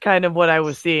 And that's kind of what I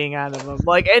was seeing out of him.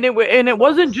 Like, and it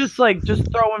wasn't just like just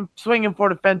swinging for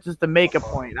the fences to make a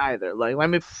point either. Like,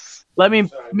 let me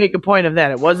make a point of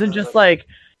that. It wasn't just like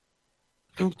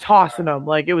tossing him.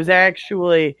 Like, it was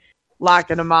actually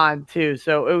locking him on too.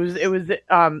 So it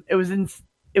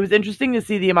was interesting to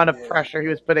see the amount of pressure he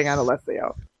was putting on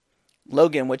Alessio.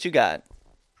 Logan, what you got?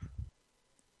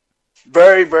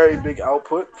 Very, very big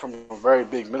output from a very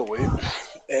big middleweight.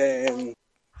 And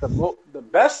the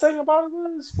best thing about it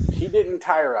was he didn't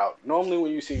tire out. Normally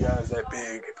when you see guys that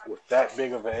big, with that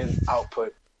big of an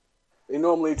output, they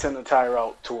normally tend to tire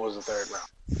out towards the 3rd round.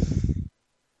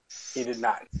 He did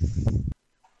not.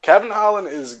 Kevin Holland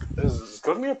is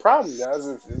going to be a problem, guys.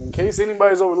 In case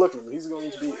anybody's overlooking him, he's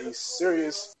going to be a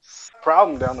serious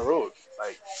problem down the road.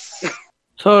 Like,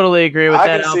 totally agree with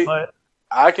that output.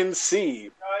 I can see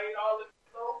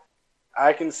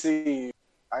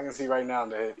right now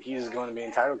that he's going to be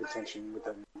in title contention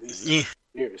within these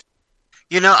years.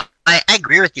 You know, I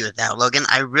agree with you with that, Logan.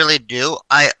 I really do.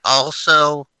 I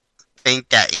also think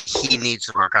that he needs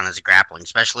to work on his grappling,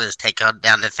 especially his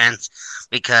takedown defense,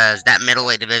 because that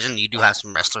middleweight division, you do have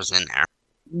some wrestlers in there.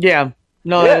 Yeah.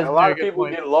 No, yeah, a lot of good people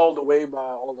point. get lulled away by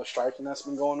all the striking that's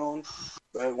been going on.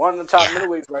 But one of the top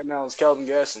middleweights right now is Kelvin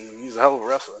Gaston. He's a hell of a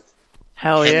wrestler.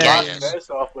 Hell He yeah. knocks his ass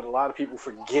off, but a lot of people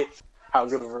forget how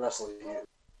good of a wrestler he is.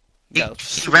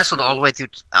 He wrestled all the way through,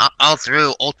 all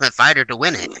through Ultimate Fighter to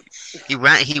win it. He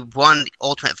won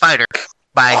Ultimate Fighter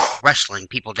by wrestling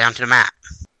people down to the mat.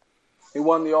 He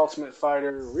won the Ultimate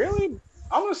Fighter. Really,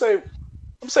 I'm gonna say,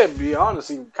 to be honest,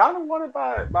 he kind of won it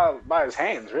by his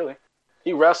hands. Really,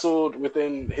 he wrestled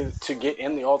to get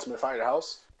in the Ultimate Fighter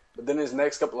house, but then his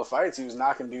next couple of fights, he was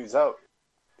knocking dudes out.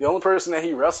 The only person that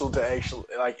he wrestled to actually,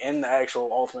 like, in the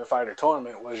actual Ultimate Fighter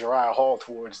tournament was Uriah Hall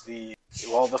towards the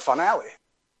finale.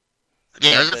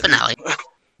 Yeah, it was a finale. It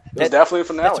was definitely a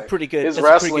finale. That's pretty good. His that's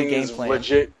wrestling a pretty good game is plan.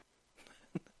 legit.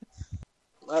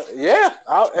 Yeah.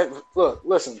 Look,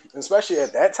 listen. Especially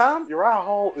at that time, Uriah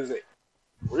Hall is a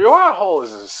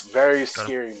very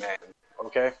scary man.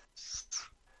 Okay,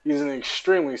 he's an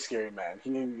extremely scary man. He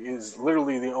is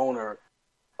literally the owner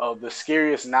of the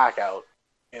scariest knockout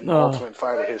in Ultimate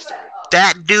Fighter history.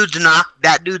 That dude's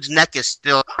neck is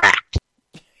still cracked.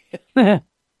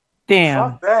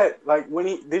 Damn. Fuck that! Like,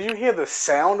 did you hear the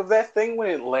sound of that thing when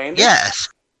it landed? Yes.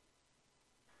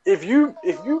 If you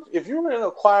were in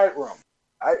a quiet room,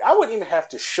 I wouldn't even have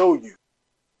to show you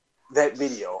that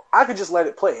video. I could just let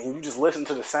it play and you just listen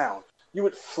to the sound. You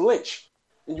would flinch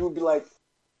and you would be like,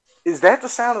 "Is that the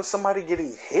sound of somebody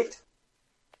getting hit?"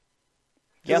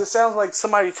 Because it sounds like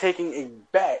somebody taking a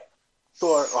bat to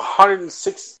a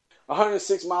 106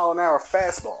 mile an hour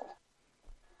fastball.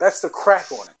 That's the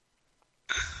crack on it.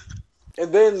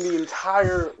 And then the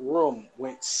entire room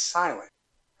went silent.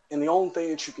 And the only thing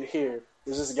that you could hear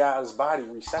was this guy's body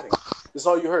resetting. That's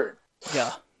all you heard.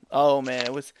 Yeah. Oh,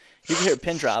 man. You could hear a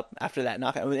pin drop after that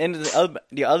knockout. And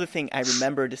the other thing I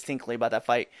remember distinctly about that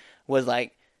fight was,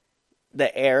 like,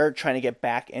 the air trying to get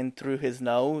back in through his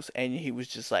nose. And he was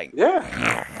just like...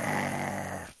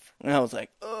 Yeah. And I was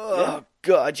like, oh,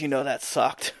 God, that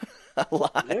sucked a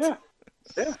lot. Yeah.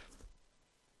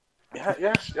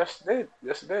 Yes, it did.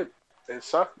 Yes, it did. It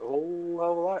sucked a whole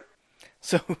hell of a lot.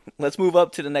 So let's move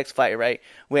up to the next fight, right?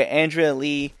 Where Andrea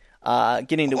Lee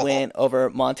getting the win over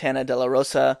Montana De La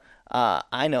Rosa.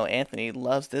 I know Anthony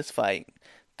loves this fight.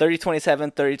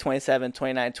 30-27, 30-27,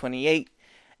 29-28.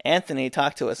 Anthony,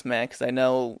 talk to us, man, because I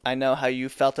know how you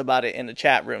felt about it in the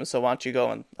chat room. So why don't you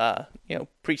go and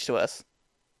preach to us?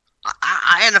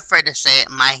 I ain't afraid to say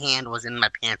it. My hand was in my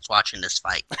pants watching this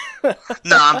fight.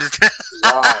 No, I'm just.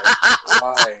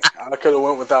 Why? I could have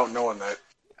went without knowing that.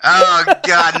 Oh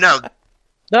God, no!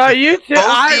 No, you too.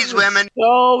 Both these women,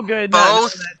 so good.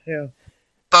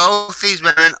 Both these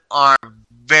women are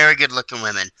very good-looking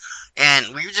women, and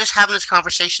we were just having this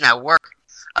conversation at work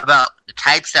about the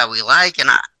types that we like, and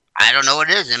I don't know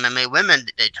what it is. MMA women,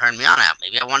 they turn me on.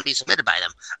 Maybe I want to be submitted by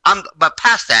them. But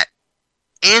past that.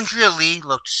 Andrea Lee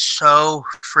looked so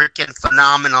freaking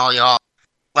phenomenal, y'all.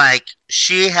 Like,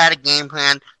 she had a game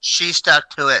plan. She stuck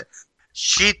to it.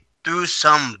 She threw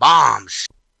some bombs.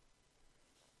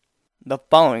 The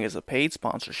following is a paid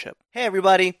sponsorship. Hey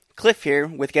everybody, Cliff here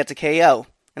with Get to KO,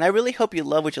 and I really hope you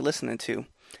love what you're listening to.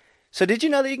 So did you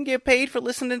know that you can get paid for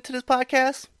listening to this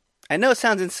podcast? I know it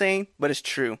sounds insane, but it's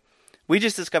true. We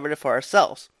just discovered it for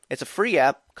ourselves. It's a free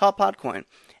app called Podcoin,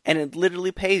 and it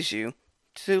literally pays you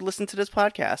to listen to this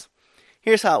podcast.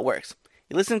 Here's how it works.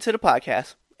 You listen to the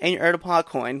podcast, and you earn a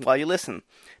Podcoin while you listen.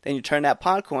 Then you turn that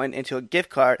Podcoin into a gift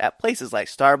card at places like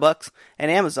Starbucks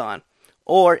and Amazon.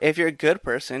 Or, if you're a good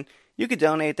person, you could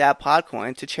donate that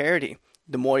Podcoin to charity.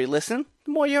 The more you listen,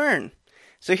 the more you earn.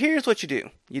 So here's what you do.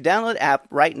 You download the app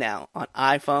right now on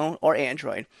iPhone or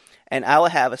Android, and I will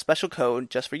have a special code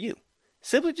just for you.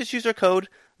 Simply just use our code,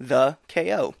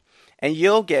 THEKO, and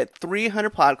you'll get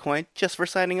 300 Podcoin just for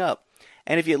signing up.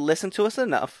 And if you listen to us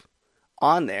enough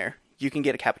on there, you can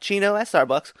get a cappuccino at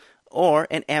Starbucks or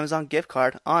an Amazon gift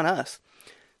card on us.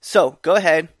 So go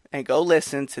ahead and go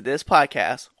listen to this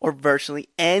podcast or virtually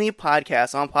any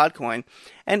podcast on Podcoin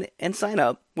and sign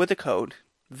up with the code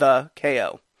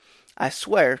THEKO. I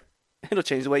swear, it'll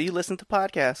change the way you listen to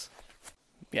podcasts.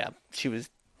 Yeah, she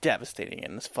was devastating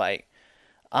in this fight.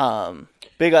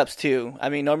 Big ups too. I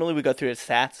mean, normally we go through the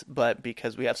stats, but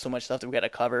because we have so much stuff that we got to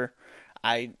cover,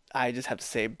 I just have to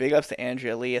say big ups to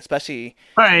Andrea Lee, especially,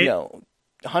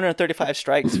 135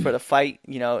 strikes for the fight,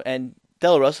 and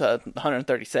De La Rosa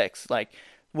 136,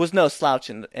 was no slouch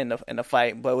in the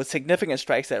fight, but with significant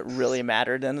strikes that really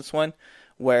mattered in this one,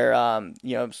 where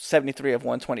 73 of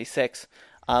 126.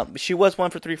 She was 1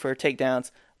 for 3 for her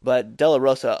takedowns, But De La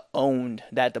Rosa owned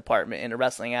that department in the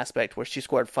wrestling aspect, where she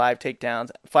scored 5 out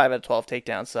of 12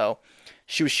 takedowns. So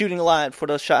she was shooting a lot for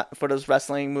those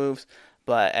wrestling moves.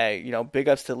 But big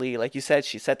ups to Lee. Like you said,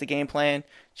 she set the game plan,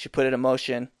 she put it in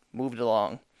motion, moved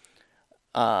along.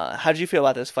 How did you feel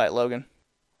about this fight, Logan?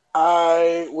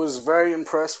 I was very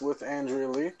impressed with Andrea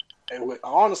Lee, and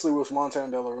honestly with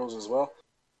Montana De La Rosa as well.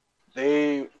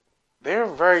 They're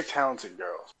very talented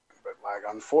girls, but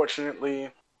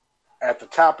unfortunately, at the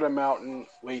top of the mountain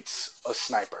waits a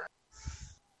sniper.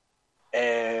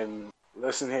 And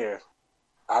listen here,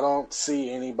 I don't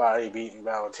see anybody beating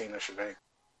Valentina Shevchenko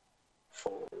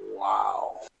for a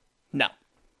while. No.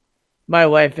 My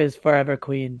wife is forever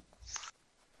queen.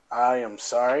 I am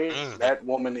sorry. That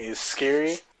woman is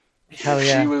scary. Hell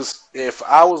yeah. If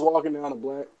I was walking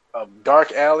down a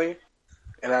dark alley,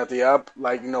 and at the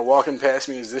walking past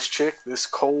me is this chick, this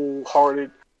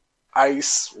cold-hearted,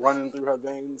 ice running through her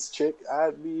veins chick,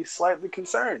 I'd be slightly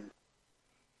concerned.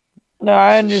 No,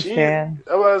 I understand.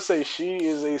 I was about to say, she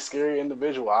is a scary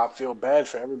individual. I feel bad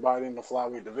for everybody in the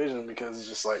flyweight division because it's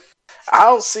just I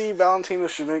don't see Valentina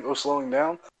Shevchenko slowing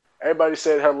down. Everybody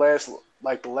said her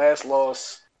the last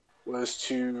loss was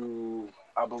to,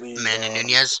 I believe, Amanda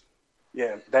Nunes.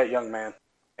 Yeah, that young man.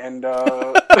 And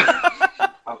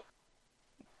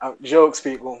jokes,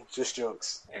 people, just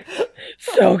jokes.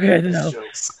 So good though.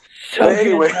 Jokes. So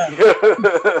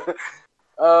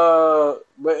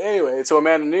but anyway, to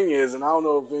Amanda Nunes, and I don't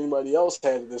know if anybody else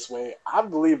had it this way. I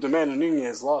believe Amanda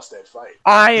Nunes lost that fight.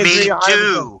 I agree. Me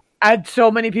too. I had so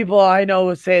many people I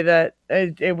know say that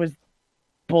it was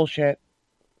bullshit.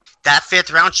 That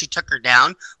 5th round, she took her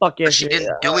down, Fuck yeah, but she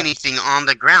didn't do anything on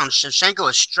the ground. Shevchenko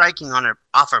was striking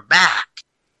off her back.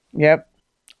 Yep.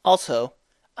 Also,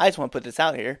 I just want to put this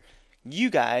out here. You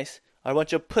guys are a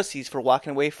bunch of pussies for walking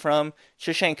away from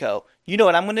Shevchenko. You know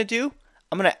what I'm going to do?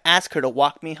 I'm going to ask her to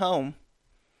walk me home.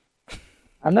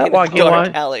 I'm not walking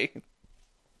on alley.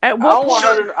 I don't want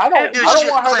her to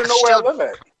know where I live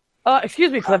at.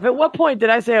 Excuse me, Cliff. At what point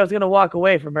did I say I was going to walk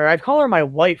away from her? I'd call her my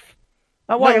wife.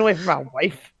 Not walking away from my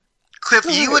wife. Cliff,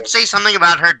 you would say something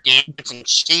about her dancing,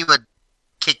 she would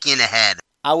kick you in the head.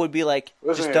 I would be like,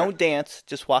 don't dance,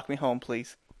 just walk me home,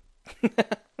 please.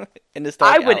 In this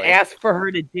I would ask for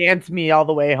her to dance me all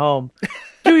the way home.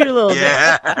 Do your little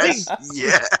dance.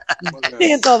 Yeah.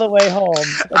 Dance all the way home.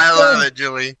 I love it,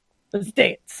 Julie. Let's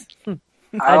dance.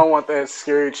 I don't want that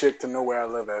scary chick to know where I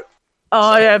live at.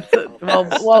 Oh, yeah.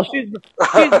 Well,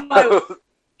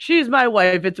 she's my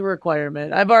wife. It's a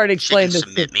requirement. I've already explained this.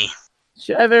 Submit me.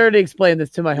 I've already explained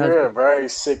this to my husband. You're a very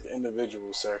sick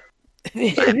individual, sir.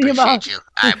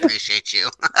 I appreciate you.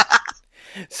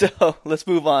 So let's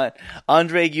move on.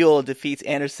 Andre Ewell defeats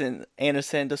Anderson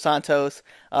Dos Santos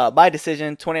by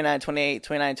decision 29-28,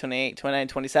 29-28,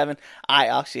 29-27. I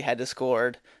actually had this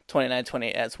scored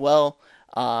 29-28 as well.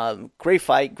 Great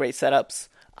fight, great setups.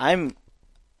 I don't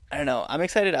know. I'm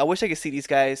excited. I wish I could see these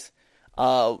guys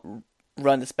run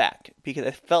this back because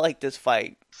I felt like this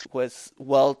fight was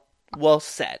well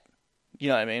set. You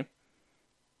know what I mean?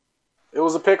 It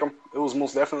was a pick'em. It was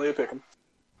most definitely a pick'em.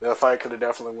 That fight could have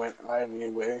definitely went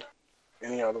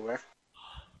any other way.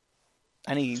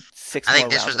 I need 6 I more think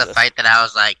this rounds was of the fight that I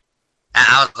was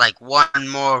like, one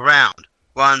more round.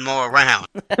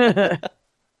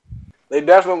 They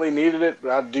definitely needed it,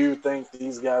 but I do think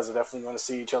these guys are definitely going to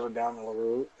see each other down the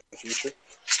road in the future.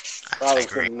 Probably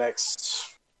for the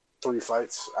next 3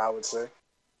 fights, I would say.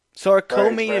 So our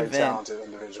co-main very event. Talented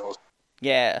individuals.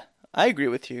 Yeah, I agree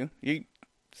with you. You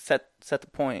set the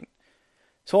point.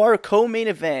 So our co-main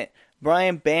event,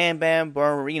 Brian Bam Bam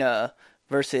Barberena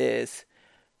versus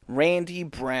Randy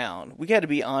Brown. We got to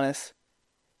be honest.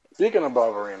 Speaking of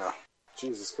Barberena,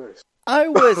 Jesus Christ.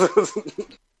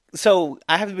 So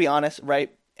I have to be honest,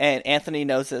 right? And Anthony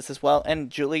knows this as well. And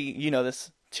Julie, you know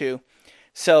this too.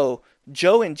 So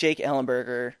Joe and Jake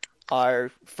Ellenberger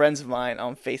are friends of mine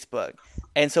on Facebook.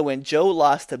 And so when Joe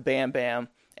lost to Bam Bam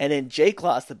and then Jake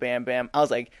lost to Bam Bam, I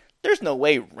was like, there's no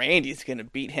way Randy's going to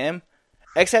beat him.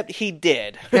 Except he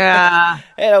did. Yeah.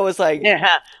 And I was like,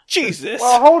 Jesus.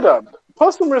 Well, hold up.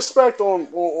 Put some respect on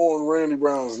Randy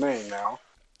Brown's name now.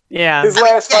 Yeah. His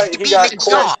last fight, he got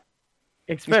caught.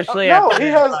 Especially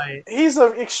he's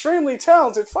an extremely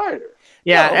talented fighter.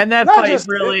 Yeah, and that fight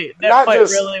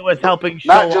really was helping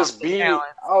show not just beating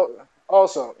talent.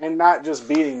 Also, and not just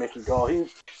beating Mickey Gall.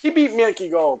 He beat Mickey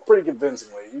Gall pretty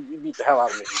convincingly. He beat the hell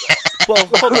out of Mickey Gall. Well,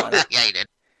 hold on. Yeah, he did.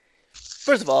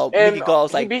 First of all, Mickey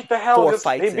Gall's like 4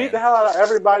 fights He beat the hell out of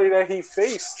everybody that he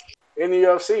faced in the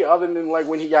UFC, other than like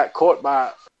when he got caught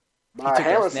by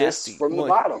hammer fists from the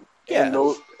bottom. Yeah, and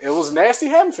it was nasty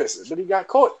hammer fists, but he got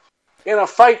caught in a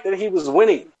fight that he was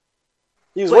winning.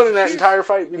 He was winning that entire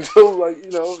fight until, like,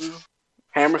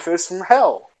 hammer fist from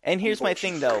hell. And here's my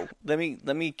thing, though. Let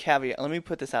me caveat. Let me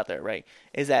put this out there, right?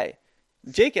 Is that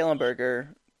Jake Ellenberger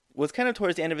was kind of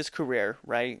towards the end of his career,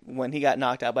 right, when he got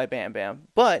knocked out by Bam Bam.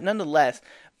 But nonetheless,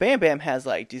 Bam Bam has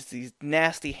like just these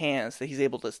nasty hands that he's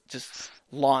able to just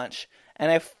launch.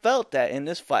 And I felt that in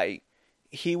this fight,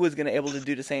 he was going to be able to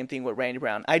do the same thing with Randy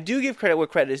Brown. I do give credit where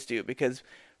credit is due, because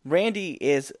Randy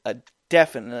is a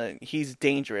definite, he's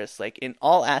dangerous, like in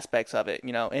all aspects of it,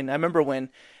 And I remember when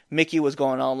Mickey was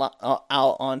going out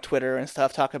on Twitter and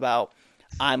stuff, talking about,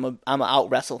 I'm out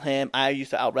wrestle him. I used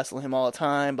to out wrestle him all the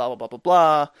time. Blah blah blah blah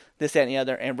blah. This, that, and the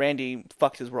other. And Randy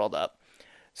fucked his world up.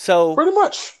 So pretty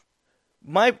much.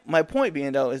 My point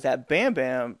being, though, is that Bam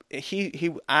Bam,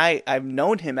 I've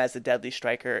known him as a deadly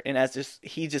striker, and as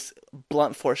he just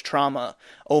blunt force trauma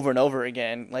over and over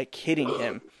again, like hitting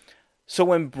him. So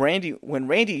when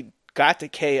Randy got to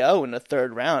KO in the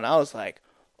third round, I was like,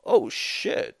 oh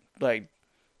shit, like,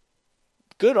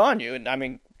 good on you. And I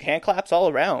mean, hand claps all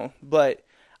around. But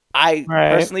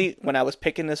personally, when I was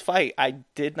picking this fight, I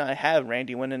did not have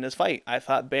Randy winning this fight. I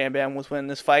thought Bam Bam was winning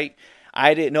this fight.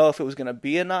 I didn't know if it was going to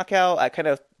be a knockout. I kind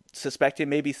of suspected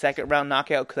maybe second round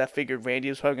knockout, because I figured Randy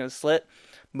was probably going to slip.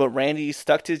 But Randy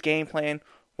stuck to his game plan,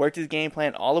 worked his game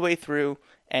plan all the way through,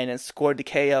 and then scored the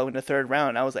KO in the third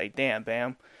round. I was like, damn,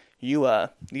 Bam, you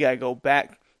got to go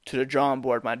back to the drawing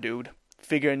board, my dude.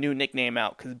 Figure a new nickname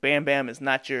out, because Bam Bam is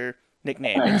not your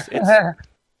nickname. It's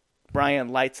Brian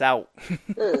Lights Out.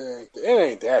 It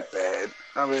ain't that bad.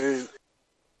 I mean,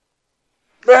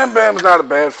 Bam Bam's not a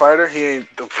bad fighter. He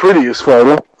ain't the prettiest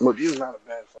fighter, but he's not a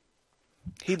bad fighter.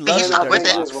 He loves not with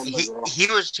it. He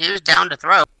was down to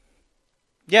throw.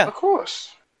 Yeah, of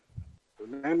course.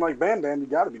 A name like Bam Bam, you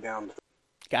got to be down to throw.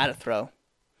 Gotta throw.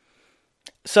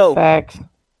 So, facts.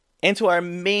 Into our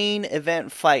main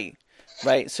event fight,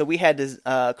 right? So we had this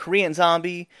Korean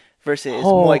Zombie versus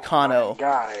Moicano.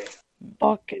 Guy.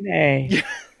 Fucking A.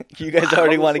 You guys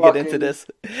already want to get into this.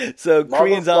 So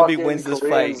Korean Zombie wins this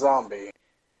fight. Zombie.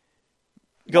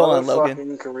 Go on,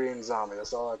 Logan. Korean Zombie.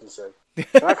 That's all I can say.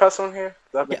 Can I cuss on here?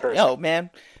 No, man.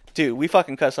 Dude, we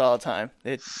fucking cuss all the time.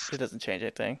 It doesn't change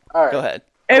anything. All right. Go ahead.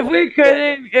 If we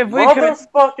couldn't,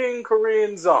 motherfucking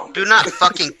Korean Zombie. Do not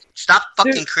stop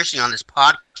fucking cursing on this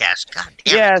podcast. God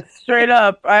damn. Yeah, straight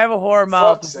up. I have a horror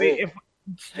mouth.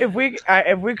 If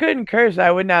we couldn't curse,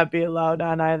 I would not be allowed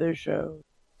on either show.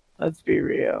 Let's be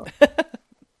real.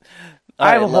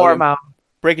 I have a horror mouth.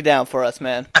 Break it down for us,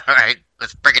 man. All right,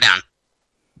 let's break it down.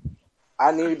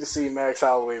 I need to see Max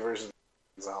Holloway versus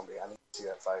Zombie. I need to see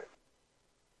that fight.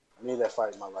 I need that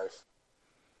fight in my life.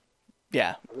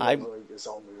 Yeah, I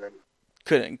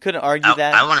couldn't argue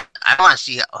that. I want to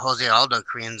see Jose Aldo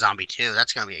Korean Zombie too.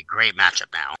 That's going to be a great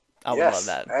matchup now. I would love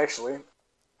that. Actually,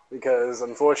 because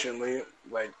unfortunately,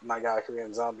 like my guy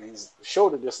Korean Zombie, his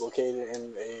shoulder dislocated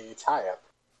in a tie-up.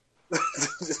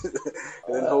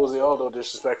 And then Jose Aldo,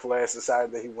 disrespectful ass,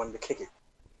 decided that he wanted to kick it.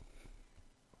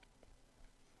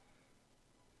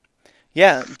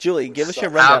 Yeah, Julie, give us your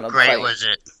rundown of the fight. How great was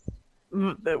it?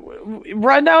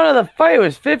 Rundown of the fight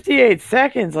was 58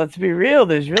 seconds. Let's be real.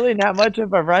 There's really not much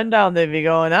of a rundown that be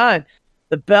going on.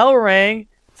 The bell rang.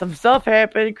 Some stuff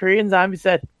happened. Korean Zombie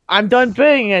said, I'm done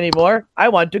paying anymore. I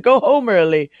want to go home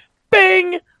early.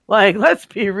 Bing! Like, let's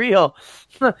be real.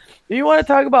 You want to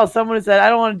talk about someone who said, I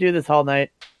don't want to do this all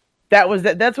night?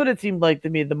 That's what it seemed like to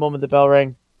me the moment the bell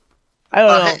rang. I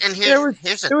don't know. And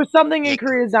there was something in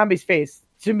Korean Zombie's face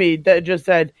to me that just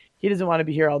said, he doesn't want to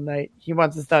be here all night. He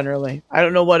wants this done early. I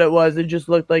don't know what it was. It just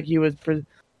looked like he was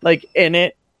in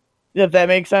it, if that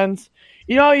makes sense.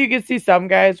 You know, you can see some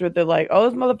guys where they're like, oh,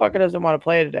 this motherfucker doesn't want to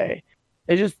play today.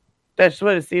 That's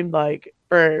what it seemed like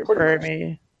for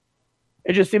me.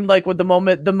 It just seemed like with the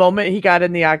moment he got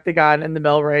in the octagon and the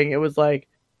bell rang, it was like,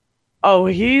 oh,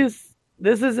 this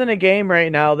isn't a game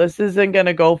right now. This isn't going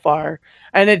to go far.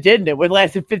 And it didn't. It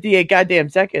lasted 58 goddamn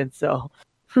seconds, so...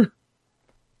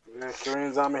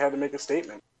 Korean Zombie had to make a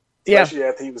statement. Especially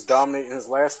after he was dominating his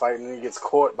last fight and then he gets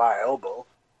caught by elbow.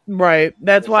 Right.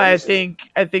 That's why I think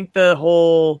the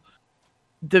whole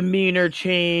demeanor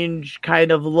change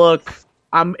kind of look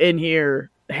I'm in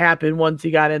here happened once he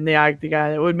got in the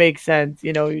octagon. It would make sense,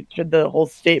 the whole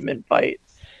statement fight.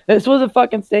 This was a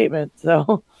fucking statement,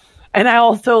 so... And I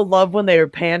also love when they were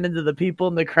panned into the people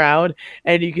in the crowd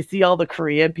and you can see all the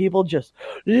Korean people just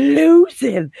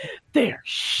losing their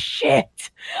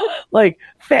shit. Like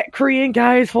fat Korean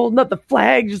guys holding up the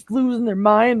flag, just losing their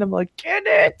mind. I'm like, get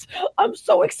it. I'm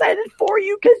so excited for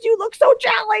you because you look so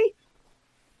jolly.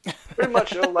 Pretty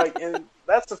much, and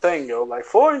that's the thing, like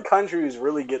foreign countries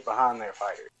really get behind their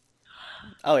fighters.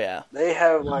 Oh yeah. They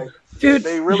have like, Dude.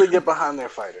 they really get behind their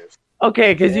fighters.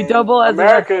 Okay, because you double as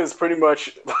America is pretty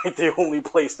much like the only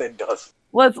place that does.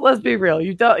 Let's be real.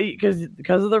 You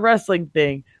because of the wrestling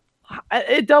thing,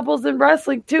 it doubles in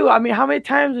wrestling too. I mean, how many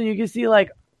times when you can see like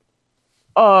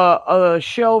a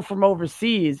show from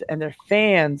overseas and their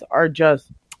fans are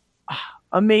just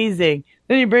amazing.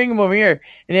 Then you bring them over here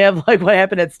and you have like what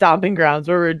happened at Stomping Grounds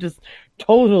where we're just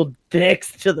total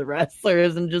dicks to the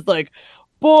wrestlers and just like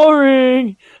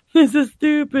boring. This is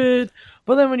stupid.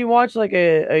 But then when you watch like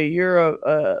a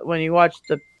Euro, when you watch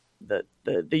the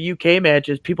UK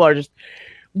matches, people are just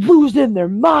losing their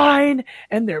mind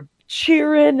and they're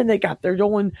cheering and they got their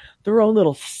own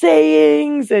little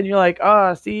sayings and you're like,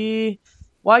 see,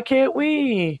 why can't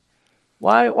we?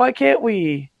 Why can't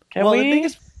we? Can we?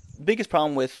 The biggest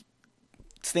problem with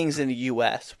things in the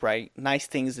U.S., right? Nice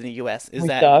things in the U.S. is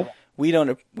that we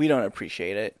don't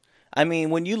appreciate it. I mean,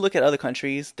 when you look at other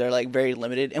countries, they're like very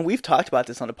limited, and we've talked about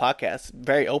this on the podcast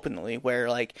very openly, where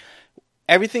like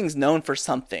everything's known for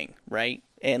something, right?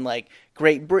 And like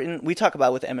Great Britain, we talk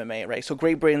about with MMA, right? So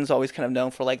Great Britain's always kind of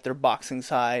known for like their boxing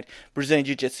side, Brazilian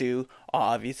Jiu-Jitsu,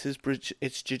 obviously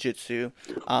it's Jiu-Jitsu.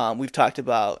 We've talked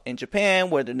about in Japan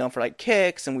where they're known for like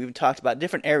kicks, and we've talked about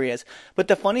different areas. But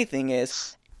the funny thing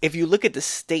is, if you look at the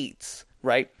States,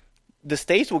 right? The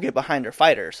States will get behind their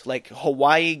fighters. Like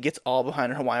Hawaii gets all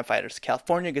behind their Hawaiian fighters.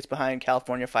 California gets behind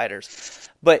California fighters.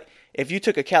 But if you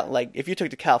took the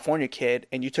California kid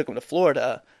and you took him to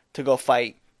Florida to go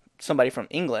fight somebody from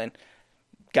England,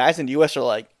 guys in the U.S. are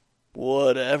like,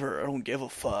 whatever, I don't give a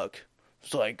fuck.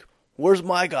 It's like, where's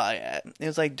my guy at? And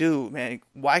it's like, dude, man,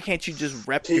 why can't you just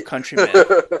rep your countryman?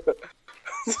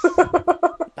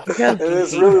 And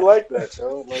it's really like that,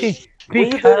 yo. Like, when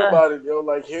you think about it, yo,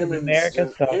 like humans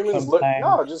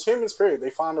period.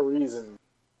 They find a reason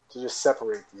to just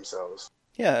separate themselves.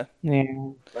 Yeah.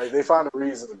 Like they find a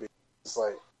reason to be. It's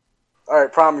like, all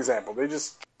right, prime example.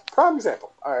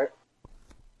 All right.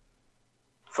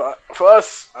 For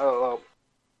us, for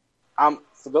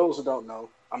those who don't know,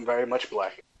 I'm very much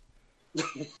black.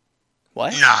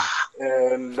 What? Nah.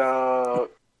 And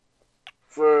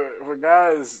for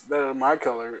guys that are my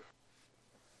color,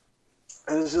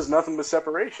 and it's just nothing but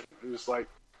separation. It's just like,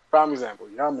 prime example.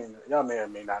 Y'all may or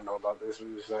may not know about this.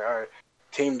 We're just like, all right,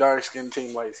 team dark skin,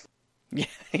 team light skin.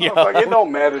 Yeah. Like, it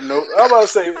don't matter. No, I'm about to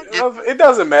say it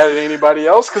doesn't matter to anybody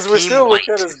else because we're still looked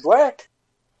at as black.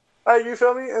 Like, you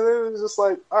feel me? And then it's just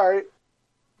like, all right.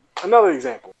 Another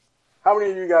example. How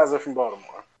many of you guys are from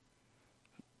Baltimore?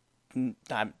 I'm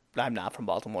not from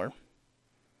Baltimore.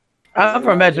 I'm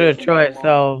from Metro Detroit,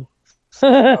 so.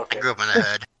 Okay. I grew up in the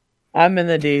hood. I'm in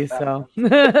the D, so.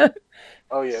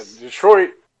 Oh yeah,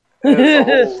 Detroit as a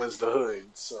whole is the hood.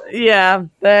 So yeah,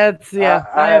 that's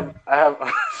I have I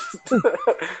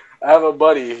have a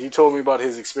buddy. He told me about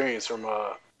his experience from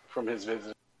his visit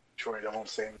to Detroit. I won't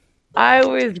say anything. I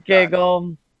always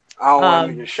giggle. I don't want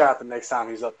him to get shot the next time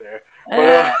he's up there.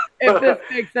 But, if this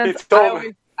makes sense,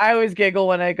 I always giggle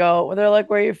when I go. When they're like,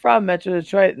 "Where are you from?" Metro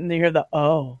Detroit, and you hear the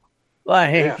 "oh,"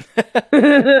 like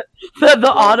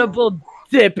the audible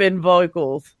dip in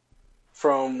vocals.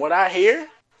 From what I hear,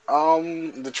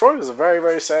 Detroit is a very,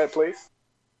 very sad place.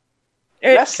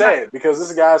 That's sad because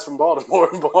this guy's from Baltimore,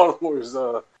 and Baltimore is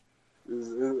I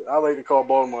like to call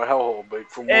Baltimore a hellhole. But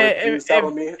from what he's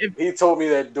telling me, he told me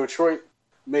that Detroit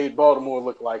made Baltimore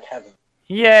look like heaven.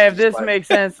 Yeah, if this makes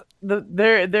sense,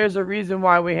 there's a reason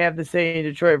why we have the saying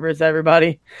Detroit versus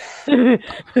everybody.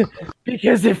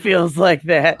 Because it feels like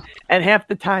that. And half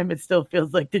the time it still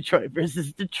feels like Detroit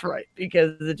versus Detroit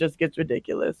because it just gets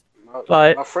ridiculous.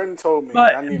 But my friend told me,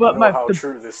 I need to know how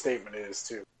true this statement is,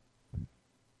 too.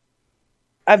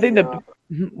 I think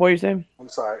what are you saying? I'm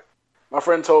sorry. My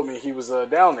friend told me he was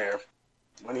down there.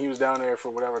 When he was down there for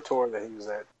whatever tour that he was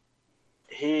at,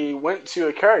 he went to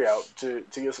a carryout to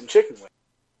get some chicken wings.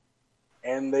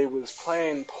 And they was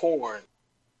playing porn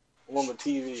on the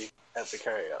TV at the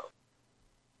carryout.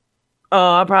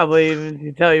 Oh, I'll probably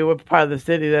even tell you what part of the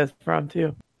city that's from,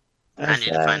 too. I need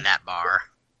to find that bar.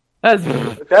 That's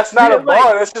not a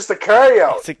bar. That's just a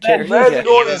carryout. It's a carryout. Imagine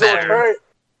going into a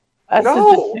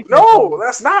carryout. No,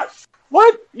 that's not.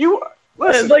 What you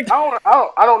listen?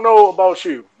 I don't know about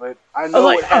you, but I know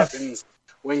what happens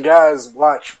when guys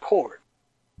watch porn.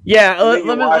 Yeah, let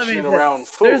me around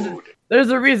food. There's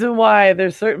a reason why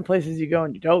there's certain places you go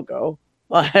and you don't go.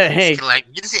 Like you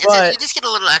just get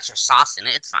a little extra sauce in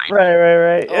it. It's fine.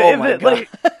 Right. Oh my god!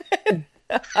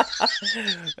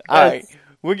 All right,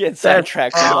 we're getting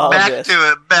sidetracked from all of this.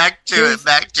 Back to it.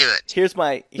 Here's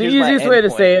the easiest way to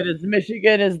say it is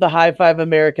Michigan is the high five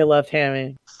America left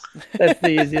hammy. That's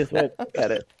the easiest way to look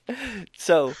at it.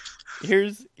 So,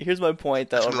 here's my point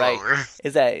though, right?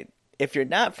 Is that if you're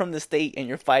not from the state and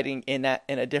you're fighting in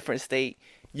a different state,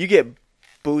 you get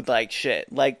booed like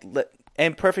shit. Like,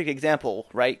 and perfect example,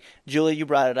 right? Julie, you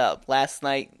brought it up last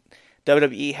night.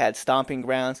 WWE had Stomping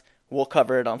Grounds. We'll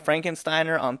cover it on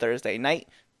Frankensteiner on Thursday night.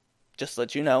 Just to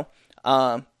let you know.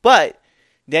 But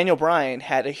Daniel Bryan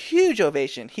had a huge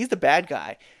ovation. He's the bad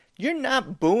guy. You're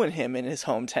not booing him in his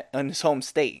home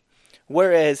state.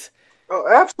 Whereas,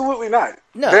 absolutely not.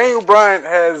 No. Daniel Bryan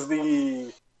has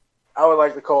I would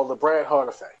like to call the Bret Hart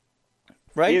effect.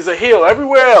 Right. He's a heel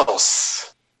everywhere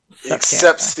else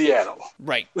except Seattle.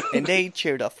 Right. And they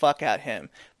cheered the fuck out him.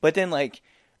 But then, like,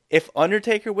 if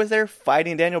Undertaker was there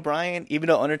fighting Daniel Bryan, even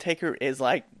though Undertaker is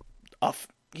like,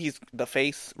 he's the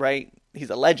face, right? He's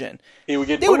a legend. He would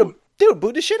get they would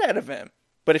boo the shit out of him.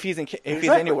 But if he's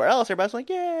anywhere else, everybody's like,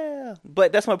 yeah.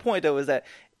 But that's my point, though, is that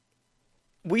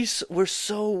we're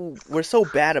so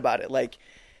bad about it. Like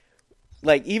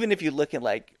even if you look at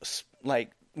like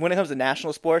when it comes to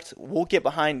national sports, we'll get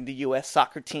behind the U.S.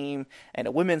 soccer team and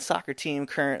a women's soccer team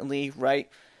currently, right?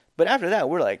 But after that,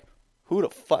 we're like, who the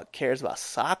fuck cares about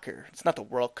soccer? It's not the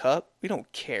World Cup. We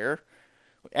don't care.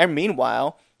 And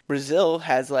meanwhile, Brazil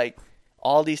has like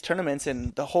all these tournaments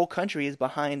and the whole country is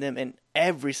behind them in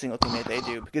every single thing that they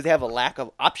do because they have a lack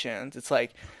of options. It's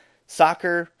like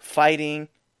soccer, fighting,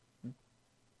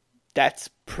 that's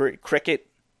cricket,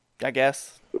 I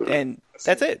guess, and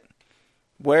that's it.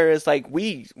 Whereas like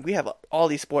we have all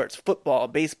these sports: football,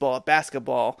 baseball,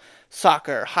 basketball,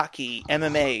 soccer, hockey,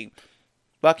 MMA,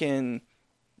 fucking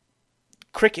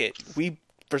cricket.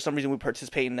 For some reason we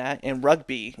participate in that, and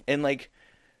rugby, and like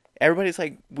everybody's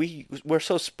like we're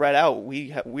so spread out.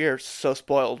 We are so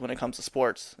spoiled when it comes to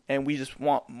sports, and we just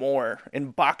want more.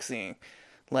 In boxing,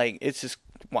 like it's just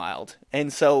wild,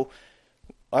 and so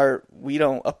we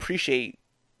don't appreciate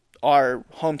our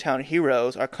hometown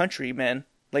heroes, our countrymen,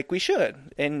 like we should.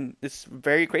 And it's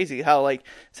very crazy how like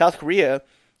South Korea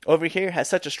over here has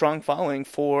such a strong following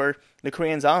for the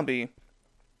Korean Zombie.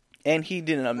 And he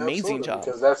did an amazing job.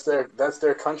 Because that's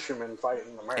their countrymen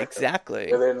fighting in America. Exactly.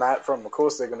 Where they're not from, of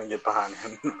course they're gonna get behind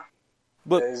him.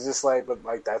 But it's just like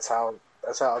that's how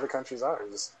other countries are.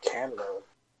 Just Canada,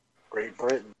 Great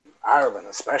Britain, Ireland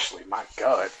especially. My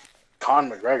God.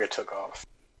 Conor McGregor took off.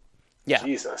 Yeah.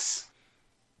 Jesus.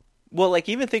 Well, like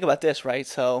even think about this, right?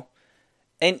 So,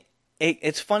 and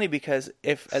it's funny because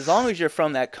as long as you're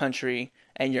from that country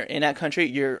and you're in that country,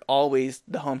 you're always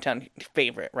the hometown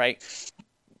favorite, right?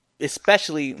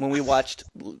 Especially when we watched,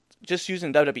 just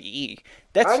using WWE.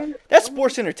 That's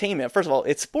sports entertainment. First of all,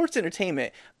 it's sports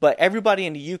entertainment, but everybody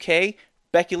in the UK,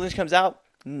 Becky Lynch comes out,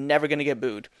 never going to get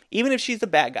booed. Even if she's the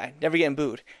bad guy, never getting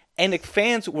booed. And the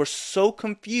fans were so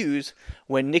confused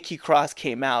when Nikki Cross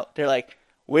came out. They're like,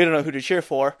 we don't know who to cheer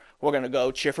for. We're going to go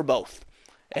cheer for both.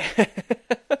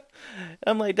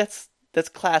 I'm like, that's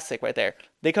classic right there.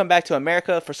 They come back to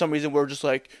America. For some reason, we're just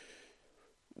like,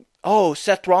 oh,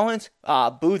 Seth Rollins?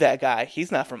 Boo that guy.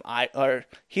 He's not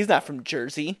from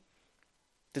Jersey.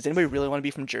 Does anybody really want to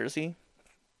be from Jersey?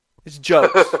 It's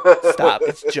jokes. Stop.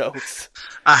 It's jokes.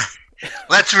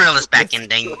 Let's reel this back in,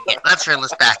 dang it. Let's reel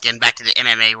this back to the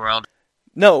MMA world.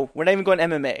 No, we're not even going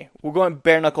MMA. We're going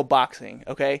bare knuckle boxing,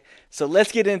 okay? So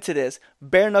let's get into this.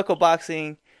 Bare knuckle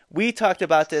boxing. We talked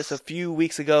about this a few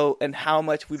weeks ago and how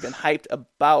much we've been hyped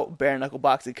about bare knuckle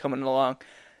boxing coming along.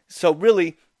 So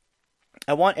really,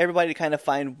 I want everybody to kind of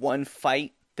find one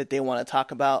fight that they want to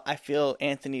talk about. I feel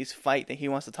Anthony's fight that he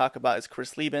wants to talk about is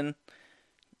Chris Leben.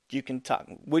 You can talk.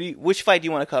 Which fight do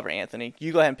you want to cover, Anthony?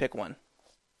 You go ahead and pick one.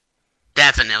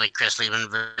 Definitely Chris Leben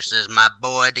versus my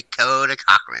boy Dakota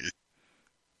Cochran.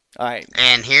 All right.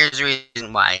 And here's the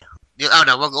reason why. Oh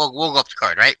no, we'll go up the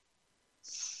card, right?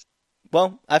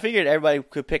 Well, I figured everybody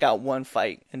could pick out one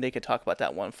fight and they could talk about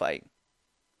that one fight.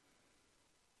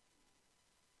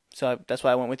 So that's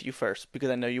why I went with you first, because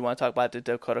I know you want to talk about the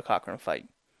Dakota Cochran fight.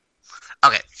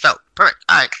 Okay, so perfect.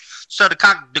 All right, so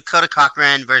Dakota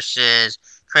Cochran versus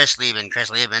Chris Leben.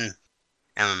 Chris Leben,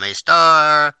 MMA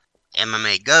star,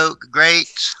 MMA GOAT,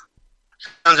 great.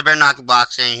 Comes to bare knuckle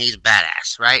boxing. He's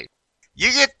badass, right?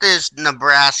 You get this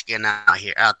Nebraskan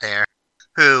out there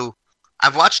who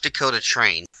I've watched Dakota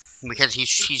train because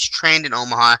he's trained in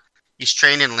Omaha, he's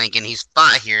trained in Lincoln, he's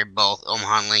fought here both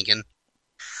Omaha and Lincoln.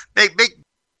 Big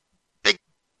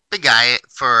guy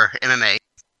for MMA.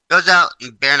 Goes out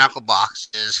and bare knuckle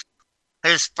boxes.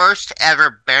 His first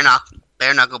ever bare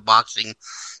knuckle boxing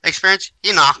experience,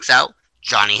 he knocks out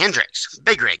Johnny Hendricks,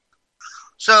 big rig.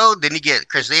 So then you get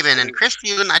Chris Leben, and Chris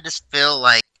Leben, I just feel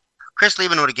like Chris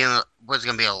Leben was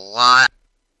going to be a lot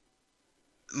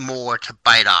more to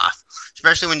bite off,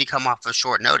 especially when you come off of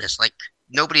short notice. Like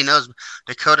nobody knows,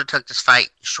 Dakota took this fight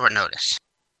short notice.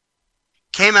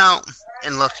 Came out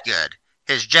and looked good.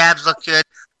 His jabs looked good.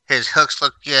 His hooks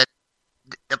looked good.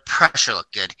 The pressure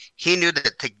looked good. He knew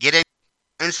that to get it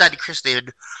inside Chris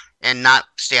David and not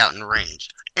stay out in range.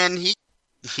 And he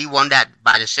won that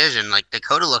by decision. Like,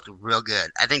 Dakota looked real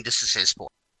good. I think this is his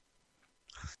sport.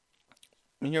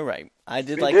 You're right. I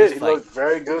did He like did. this He fight. looked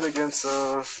very good against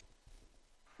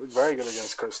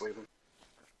Chris Lee.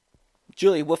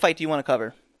 Julie, what fight do you want to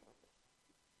cover?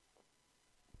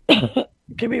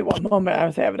 Give me one moment. I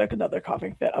was having another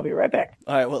coughing fit. I'll be right back.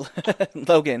 All right, well,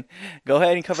 Logan, go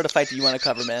ahead and cover the fight that you want to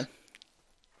cover, man.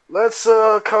 Let's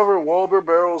cover Wilbur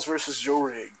Barrows versus Joe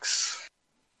Riggs.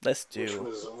 Let's do. Which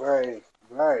was very,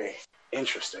 very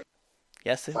interesting.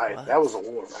 Yes, it fight. was. That was a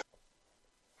war, man.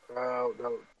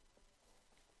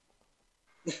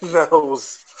 That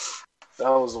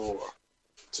was a war.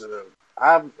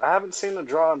 I haven't seen a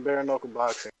draw in bare knuckle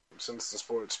boxing since the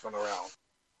sport's been around.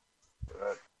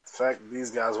 The fact that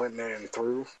these guys went in there and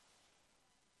threw,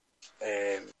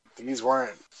 and these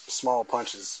weren't small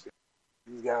punches.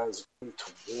 These guys went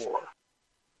to war.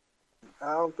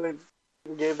 I don't think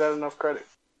we gave that enough credit.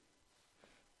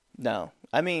 No,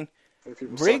 I mean,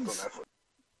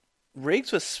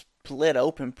 Riggs was split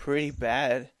open pretty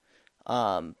bad.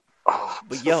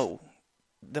 But yo,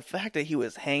 the fact that he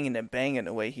was hanging and banging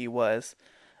the way he was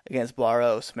against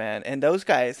Barros, man, and those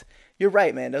guys, you're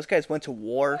right, man. Those guys went to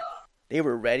war. They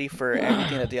were ready for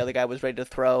everything that the other guy was ready to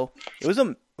throw. It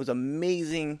was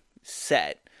amazing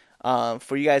set.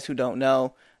 For you guys who don't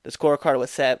know, the scorecard was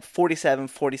set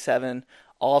 47-47.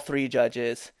 All three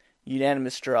judges,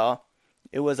 unanimous draw.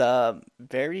 It was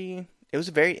very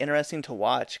interesting to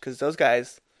watch because those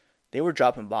guys, they were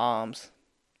dropping bombs.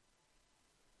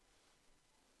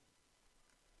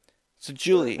 So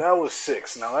Julie, that was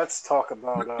 6. Now let's talk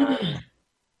about.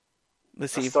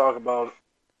 Let's talk about.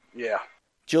 Yeah.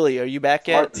 Julie, are you back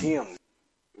yet? Our team.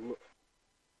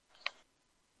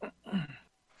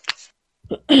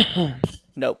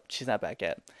 Nope, she's not back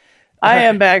yet. I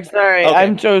am back. Sorry, Okay.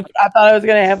 I thought I was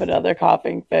gonna have another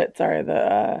coughing fit. Sorry,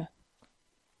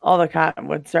 all the cotton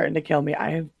was starting to kill me.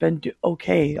 I have been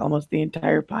okay almost the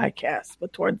entire podcast,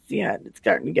 but towards the end, it's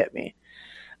starting to get me.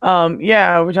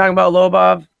 Yeah, we're talking about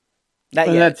Lobov. Not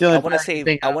Well, yet. that's the only I want to fight I can save.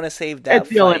 think I of. want to save that. That's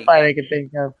the only fight I can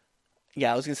think of.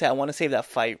 Yeah, I was gonna say I want to save that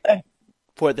fight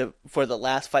for the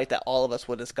last fight that all of us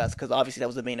will discuss because obviously that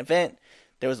was the main event.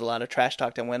 There was a lot of trash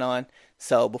talk that went on.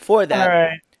 So before that, All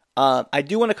right. I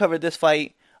do want to cover this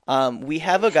fight. We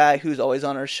have a guy who's always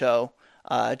on our show,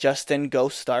 Justin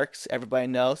Ghost Starks. Everybody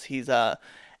knows he's a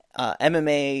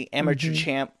MMA amateur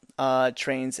champ.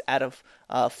 Trains out of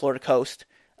Florida Coast.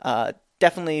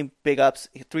 Definitely big ups.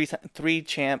 Three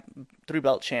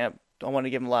belt champ. I want to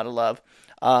give him a lot of love.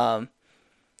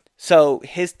 So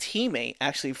his teammate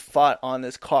actually fought on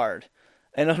this card,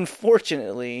 and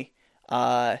unfortunately,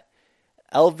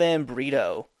 Elvan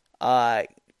Brito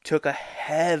took a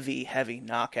heavy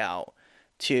knockout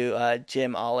to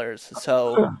Jim Allers.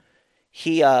 So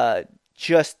he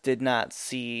just did not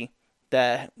see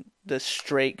the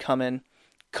straight coming,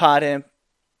 caught him,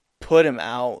 put him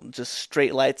out, just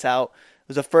straight lights out. It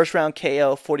was a first round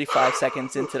KO 45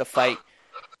 seconds into the fight.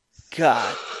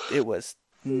 God, it was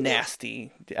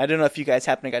nasty. I don't know if you guys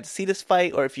happen to got to see this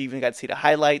fight or if you even got to see the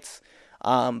highlights,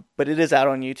 but it is out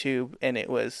on YouTube, and it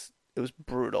was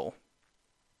brutal.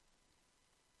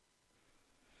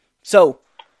 So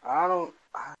I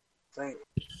think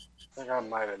I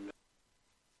might have.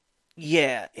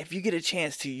 Yeah, if you get a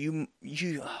chance to, you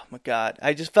oh my God,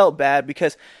 I just felt bad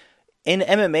because in the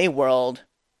MMA world,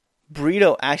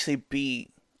 Brito actually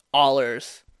beat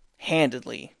Allers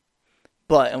handedly,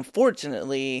 but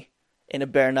unfortunately, in the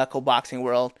bare knuckle boxing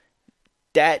world,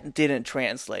 that didn't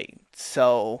translate.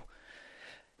 So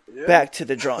back to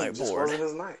the drawing board. Wasn't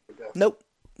his night, Nope,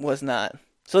 was not.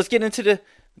 So let's get into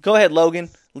go ahead, Logan.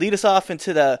 Lead us off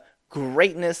into the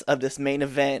greatness of this main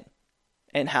event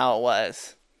and how it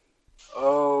was.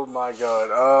 Oh my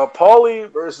God. Paulie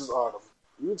versus Autumn.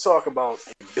 You talk about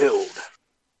a build.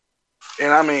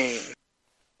 And I mean,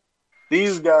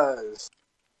 these guys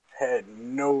had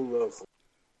no love for him.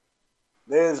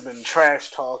 There's been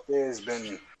trash talk. There's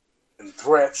been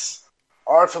threats.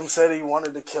 Artem said he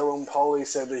wanted to kill him. Paulie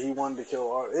said that he wanted to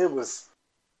kill Artem.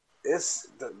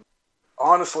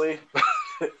 Honestly,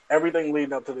 everything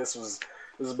leading up to this was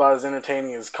about as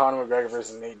entertaining as Conor McGregor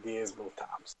versus Nate Diaz both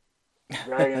times.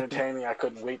 Very entertaining. I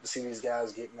couldn't wait to see these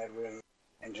guys get in that ring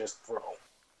and just throw.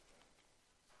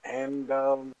 And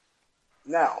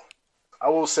now, I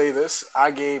will say this. I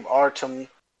gave Artem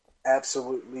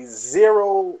absolutely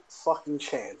zero fucking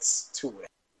chance to win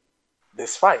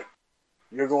this fight.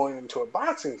 you're going into a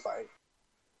boxing fight,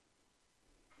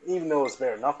 even though it's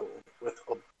bare knuckle, with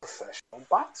a professional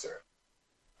boxer.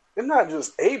 And not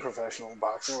just a professional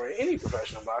boxer or any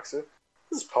professional boxer.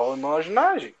 This is Paulie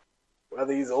Malignaggi.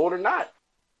 Whether he's old or not,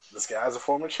 this guy's a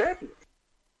former champion.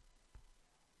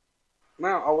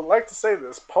 Now, I would like to say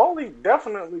this. Paulie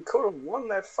definitely could have won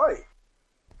that fight.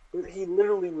 But he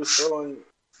literally was throwing,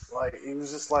 he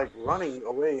was just running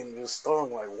away and just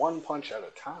throwing one punch at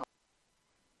a time.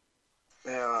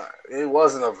 Yeah, it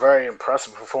wasn't a very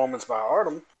impressive performance by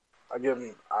Artem. I'll give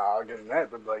him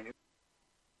that, but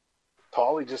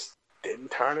Paulie just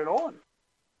didn't turn it on.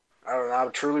 I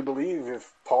truly believe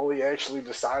if Paulie actually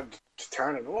decided to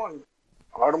turn it on,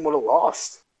 Artem would have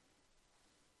lost.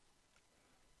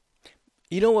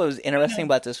 You know what was interesting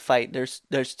about this fight?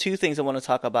 There's two things I want to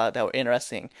talk about that were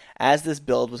interesting as this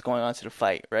build was going on to the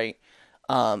fight, right?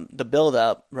 The build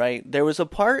up, right? There was a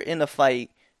part in the fight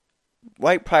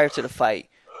right prior to the fight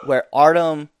where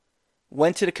Artem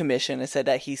went to the commission and said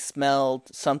that he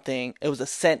smelled something. It was a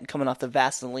scent coming off the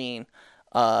Vaseline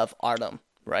of Artem,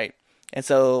 right? And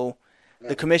so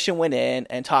the commission went in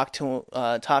and talked to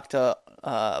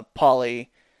Paulie.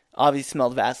 Obviously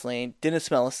smelled Vaseline, didn't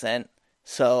smell a scent.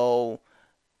 So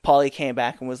Paulie came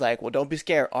back and was like, well, don't be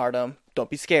scared, Artem. Don't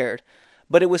be scared.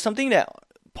 But it was something that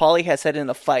Paulie had said in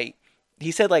the fight.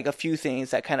 He said a few things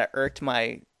that kind of irked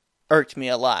me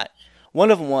a lot. One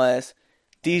of them was,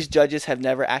 these judges have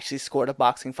never actually scored a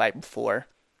boxing fight before.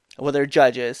 Well, they're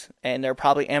judges, and they're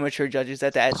probably amateur judges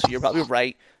at that, so you're probably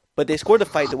right. But they scored the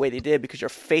fight the way they did because your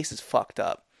face is fucked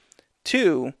up.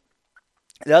 2,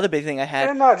 the other big thing I had...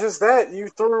 And not just that,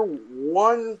 you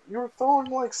were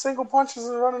throwing single punches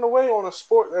and running away on a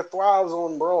sport that thrives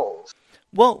on brawls.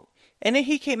 Well, and then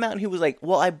he came out and he was like,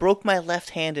 well, I broke my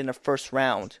left hand in the first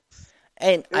round.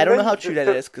 And I don't know how true that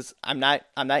is, because I'm not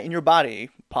in your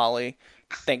body, Paulie.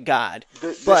 Thank God.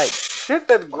 The shit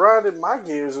that grinded my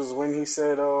gears was when he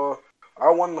said, I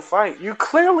won the fight. You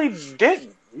clearly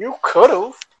didn't. You could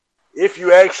have, if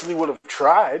you actually would have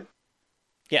tried.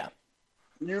 Yeah.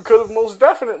 You could have most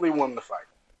definitely won the fight.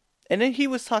 And then he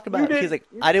was talking about, he was like,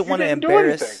 I didn't want to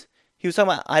embarrass. He was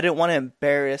talking about, I didn't want to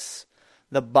embarrass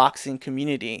the boxing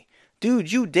community.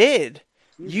 Dude, you did.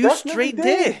 You straight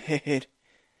did.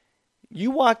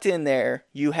 You walked in there,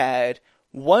 you had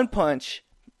one punch.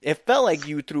 It felt like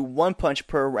you threw one punch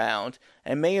per round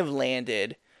and may have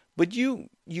landed, but you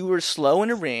were slow in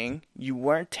the ring. You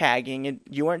weren't tagging, and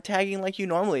you weren't tagging like you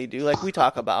normally do, like we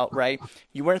talk about, right?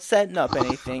 You weren't setting up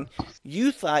anything.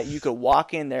 You thought you could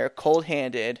walk in there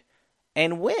cold-handed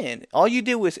and win. All you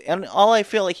did was, and all I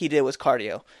feel like he did was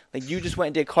cardio. You just went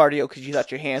and did cardio because you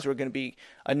thought your hands were going to be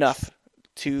enough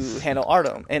to handle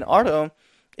Artem. And Artem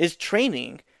is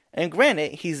training. And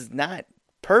granted, he's not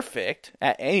perfect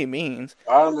at any means.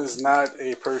 Artem is not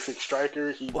a perfect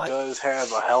striker. He does have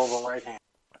a hell of a right hand.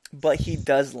 But he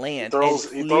does land.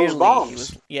 He throws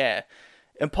bombs. And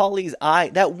Paulie's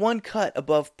eye, that one cut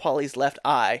above Paulie's left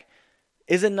eye,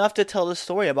 is enough to tell the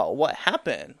story about what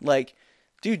happened.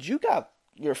 Dude, you got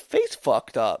your face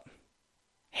fucked up.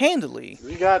 Handily.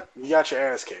 You got your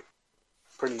ass kicked.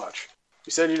 Pretty much.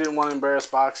 You said you didn't want to embarrass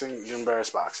boxing. You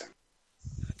embarrassed boxing.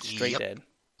 Straight dead.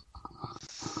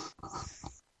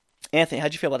 Anthony,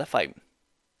 how'd you feel about that fight?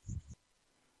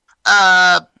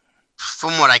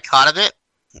 From what I caught of it,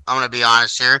 I'm going to be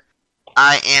honest here.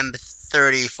 I am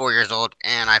 34 years old,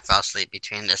 and I fell asleep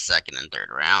between the second and third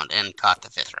round and caught the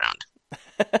fifth round.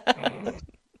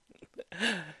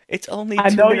 It's only 2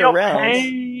 minute rounds.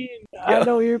 Pain. I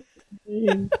know your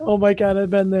pain. Oh my God, I've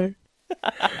been there.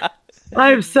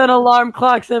 I've set alarm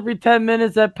clocks every 10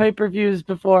 minutes at pay-per-views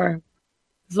before.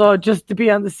 So just to be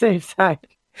on the safe side.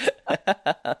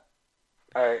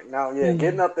 All right, now,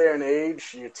 getting up there in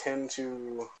age, you tend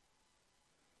to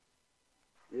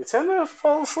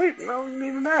fall asleep. No, you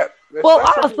need a nap. Well,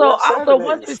 also,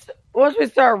 once we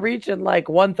start reaching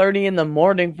 1:30 in the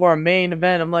morning for a main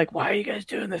event, I'm like, why are you guys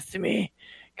doing this to me?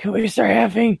 Can we start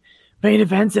having main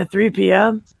events at 3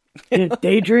 p.m.?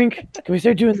 Day drink? Can we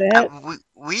start doing that?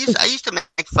 I used to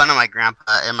make fun of my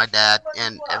grandpa and my dad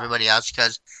and everybody else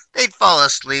because they'd fall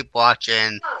asleep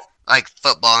watching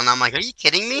football, and I'm like, are you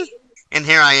kidding me? And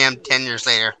here I am 10 years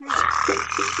later.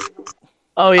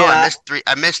 Oh yeah,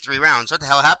 I missed 3 rounds. What the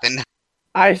hell happened?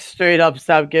 I straight up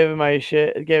stopped giving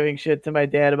shit to my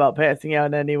dad about passing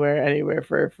out anywhere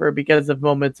for because of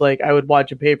moments I would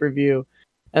watch a pay-per-view,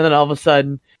 and then all of a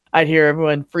sudden I'd hear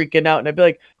everyone freaking out, and I'd be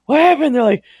like, what happened? They're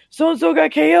like, so-and-so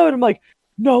got KO'd. I'm like,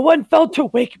 no one felt to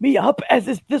wake me up as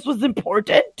if this was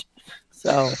important.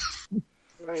 So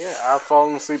Yeah, I've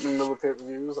fallen asleep in the middle of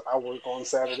pay-per-views. I work on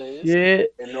Saturdays. Yeah.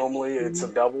 And normally it's a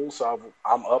double, so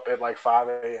I'm up at like 5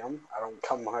 a.m. I don't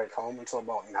come back home until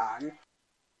about 9.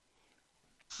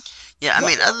 Yeah, I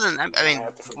mean, other than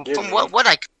from what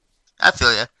I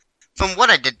feel you. From what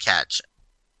I did catch,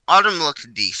 Autumn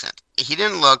looked decent. He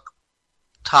didn't look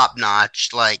top notch.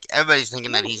 Like everybody's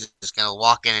thinking that he's just gonna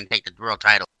walk in and take the world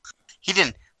title. He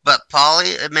didn't. But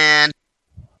Paulie, man,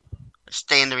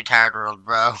 stay in the retired world,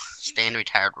 bro. Stay in the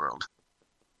retired world.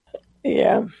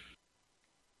 Yeah.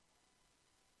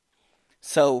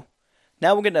 So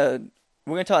now we're gonna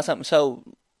talk about something. So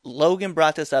Logan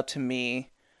brought this up to me.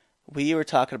 We were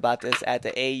talking about this at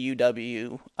the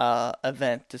AUW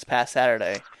event this past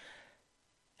Saturday.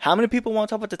 How many people want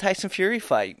to talk about the Tyson Fury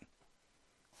fight?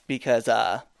 Because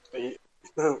are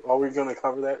we gonna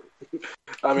cover that?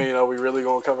 I mean, are we really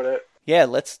gonna cover that? Yeah,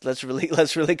 let's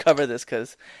really cover this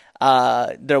because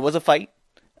there was a fight.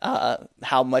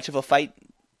 How much of a fight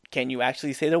can you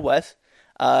actually say there was?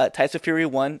 Tyson Fury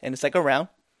won in the second round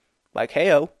by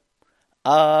KO.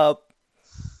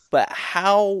 But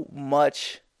how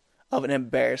much of an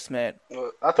embarrassment?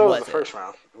 I thought it was the first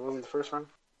round. It wasn't the first round.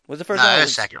 Was the first round? It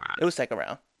was second round. It was second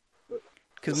round.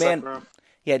 Because man,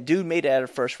 yeah, dude made it out of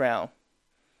the first round,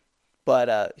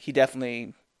 but he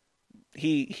definitely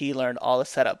he learned all the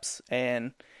setups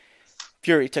and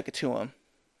Fury took it to him.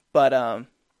 But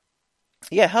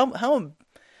yeah, how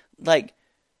like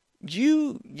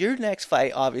your next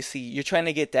fight, obviously you're trying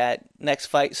to get that next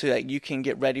fight so that you can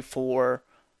get ready for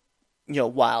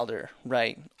Wilder,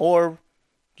 right? Or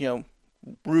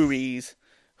Ruiz,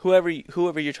 whoever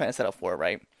you're trying to set up for,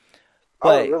 right? But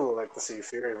I would really like to see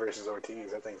Fury versus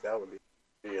Ortiz. I think that would be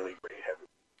really great.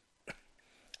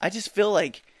 I just feel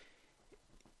like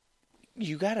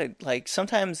you gotta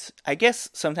sometimes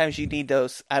you need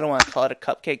those. I don't want to call it a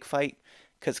cupcake fight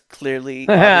because clearly,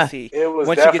 obviously,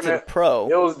 once you get to the pro,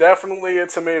 it was definitely a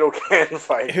tomato can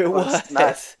fight. It was.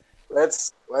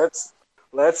 Let's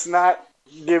not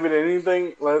give it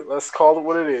anything. Let's call it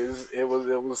what it is. It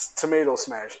was tomato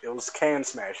smash. It was can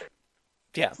smashing.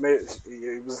 Yeah,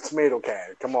 it was a tomato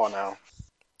can. Come on now.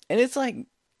 And it's like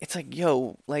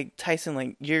yo, like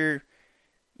Tyson, you're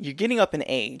getting up in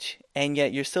age, and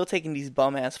yet you're still taking these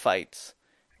bum ass fights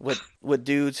with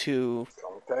dudes who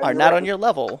are not on your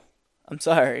level. I'm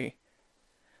sorry.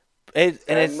 It's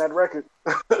that record.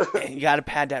 You got to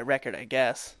pad that record, I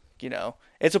guess.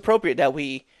 It's appropriate that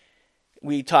we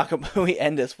talk about we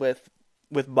end this with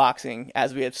boxing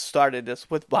as we had started this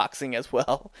with boxing as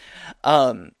well.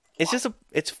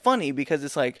 It's funny because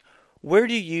it's like, where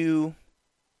do you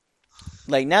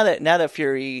now that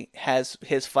Fury has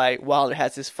his fight, Wilder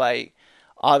has his fight,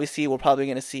 obviously we're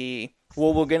going to see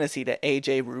the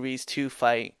AJ Ruiz 2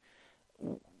 fight.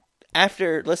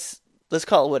 After let's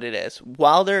call it what it is.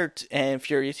 Wilder and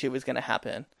Fury 2 is going to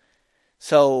happen.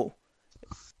 So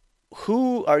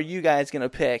who are you guys going to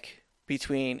pick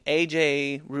between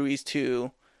AJ Ruiz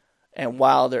 2 and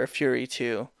Wilder Fury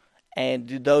 2, and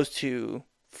do those two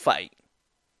fight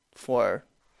for?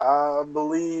 I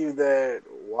believe that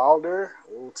Wilder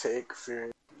will take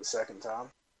Fury the second time.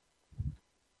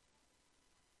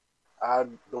 I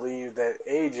believe that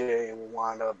AJ will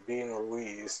wind up beating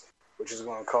Ruiz, which is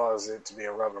going to cause it to be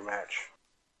a rubber match.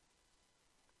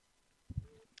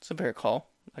 It's a fair call.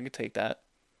 I could take that.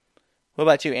 What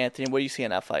about you, Anthony? What do you see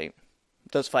in that fight?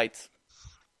 Those fights?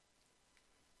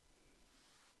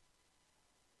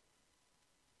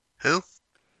 Who?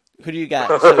 Who do you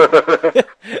got?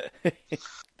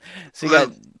 So you got...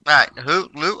 All right, who?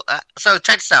 Lou? So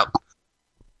check this out.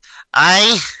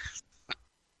 I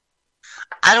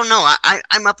don't know.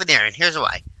 I'm up in there, and here's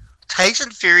why.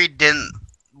 Tyson Fury didn't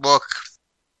look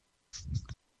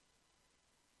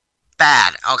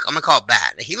bad. I'm gonna call it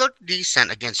bad. He looked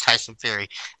decent against Tyson Fury,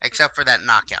 except for that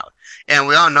knockout, and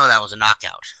we all know that was a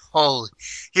knockout. Holy,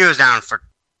 he was down for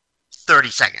 30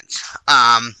 seconds.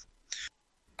 I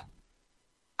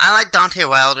like Deontay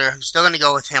Wilder. I'm still gonna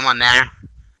go with him on there,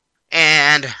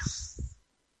 and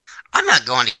I'm not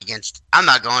going against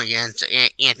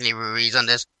Anthony Ruiz on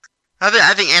this.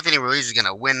 I think Anthony Ruiz is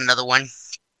gonna win another one,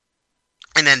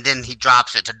 and then he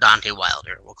drops it to Deontay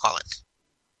Wilder. We'll call it.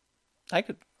 I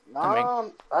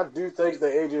do think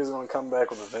that AJ is gonna come back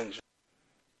with a vengeance.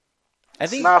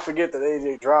 Let's not forget that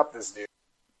AJ dropped this dude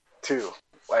too.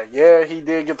 Yeah, he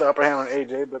did get the upper hand on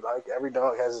AJ, but every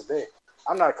dog has his day.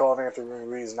 I'm not calling Anthony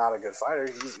Ruiz not a good fighter.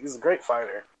 He's a great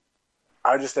fighter.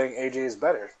 I just think AJ is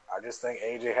better. I just think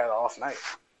AJ had an off night.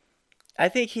 I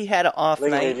think he had an off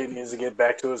night. I think AJ needs to get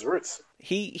back to his roots.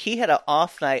 He had an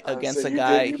off night against a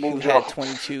guy who had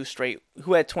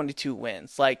 22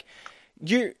 wins.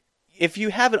 if you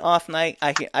have an off night,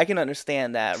 I can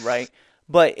understand that, right?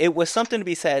 But it was something to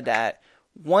be said that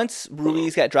once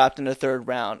Ruiz got dropped in the third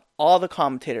round, all the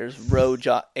commentators rode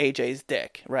AJ's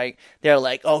dick, right? They're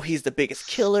like, "Oh, he's the biggest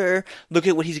killer. Look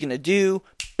at what he's gonna do."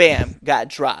 Bam, got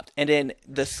dropped, and then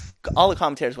all the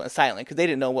commentators went silent because they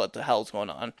didn't know what the hell's going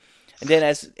on. And then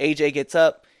as AJ gets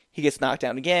up, he gets knocked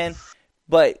down again.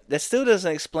 But that still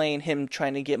doesn't explain him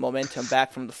trying to get momentum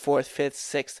back from the 4th, 5th,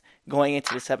 6th, going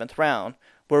into the 7th round,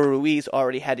 where Ruiz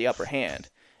already had the upper hand.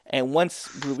 And once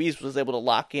Ruiz was able to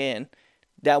lock in,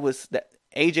 that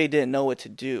AJ didn't know what to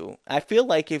do. I feel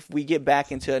like if we get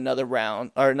back into another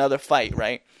round or another fight,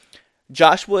 right?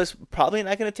 Joshua's probably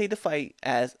not going to take the fight,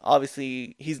 as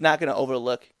obviously he's not going to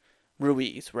overlook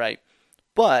Ruiz, right?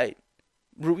 But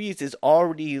Ruiz is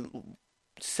already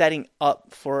setting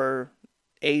up for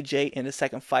AJ in the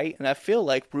second fight, and I feel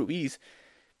like Ruiz,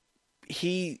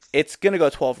 it's going to go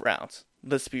 12 rounds.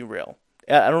 Let's be real.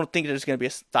 I don't think there's going to be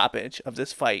a stoppage of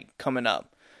this fight coming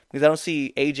up, because I don't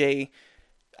see AJ.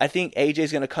 I think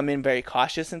AJ's going to come in very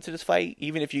cautious into this fight,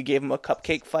 even if you gave him a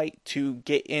cupcake fight to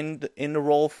get in the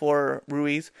role for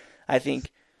Ruiz. I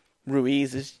think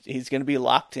Ruiz he's going to be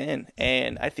locked in,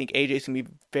 and I think AJ's going to be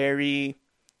very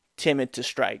timid to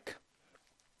strike,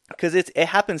 because it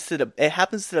happens to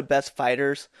the best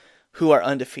fighters who are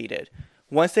undefeated.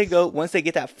 Once they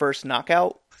get that first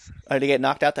knockout, or they get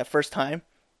knocked out that first time,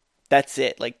 that's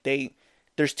it. Like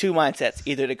there's two mindsets: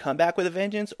 either they come back with a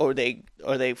vengeance, or they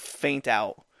faint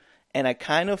out. And I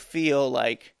kind of feel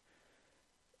like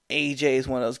AJ is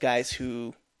one of those guys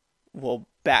who will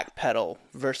backpedal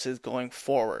versus going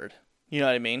forward. You know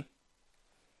what I mean?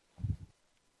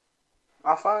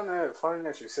 I find that funny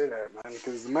that you say that, man,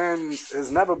 because the man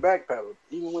has never backpedaled,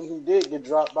 even when he did get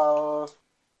dropped by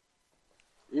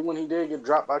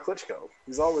Klitschko.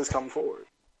 He's always come forward.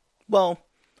 Well,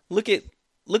 look at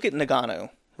Nagano,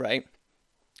 right?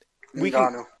 We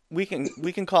can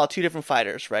call two different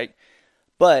fighters, right?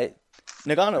 But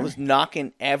Nagano was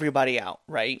knocking everybody out,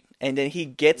 right? And then he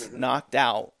gets knocked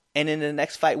out, and in the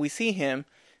next fight we see him,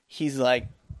 he's like,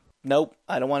 nope,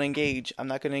 I don't want to engage. I'm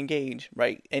not going to engage,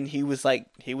 right? And he was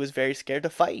very scared to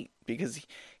fight because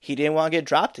he didn't want to get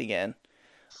dropped again.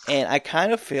 And I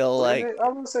kind of feel like I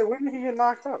was going to say, when did he get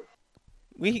knocked out?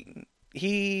 Who did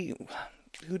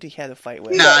he have to fight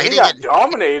with? No, he got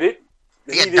dominated.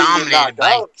 He got dominated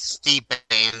by Stipe,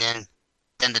 and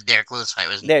then the Derek Lewis fight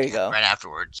was there. You go. Right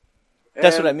afterwards.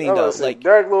 That's what I mean, though. Like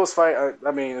Derek Lewis fight,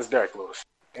 it's Derek Lewis,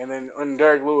 and then on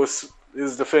Derek Lewis'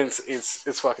 defense,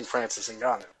 it's fucking Francis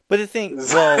Ngannou. But the thing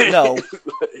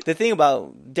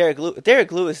about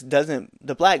Derek Lewis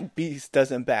the Black Beast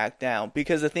doesn't back down,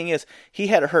 because the thing is, he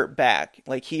had a hurt back.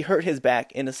 Like, he hurt his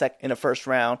back in the first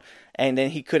round, and then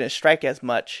he couldn't strike as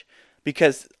much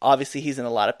because obviously he's in a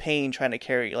lot of pain trying to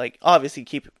carry, like, obviously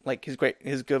keep like his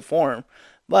good form.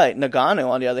 But Nagano,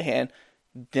 on the other hand,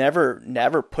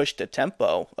 never pushed the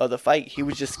tempo of the fight. He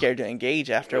was just scared to engage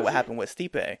after what happened with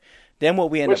Stipe. Then what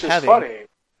we end up having, funny,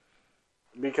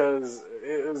 because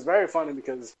it was very funny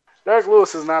because Derek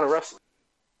Lewis is not a wrestler.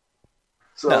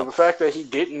 So the fact that he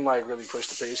didn't really push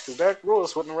the pace, because Derek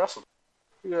Lewis wasn't a wrestler.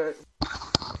 Yeah.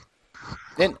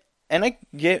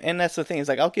 And that's the thing, is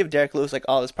like, I'll give Derek Lewis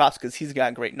all his props because he's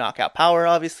got great knockout power,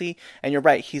 obviously. And you're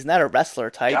right, he's not a wrestler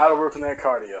type. Gotta work on that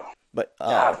cardio. But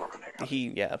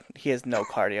he has no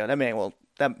cardio. That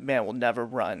man will never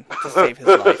run to save his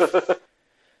life.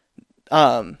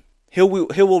 He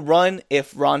will run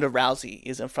if Ronda Rousey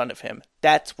is in front of him.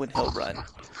 That's when he'll run.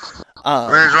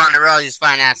 Where's Ronda Rousey's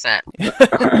fine ass at? Where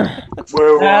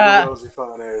Ronda Rousey's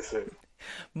fine ass at?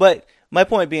 But my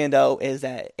point being, though, is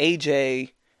that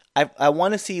AJ, I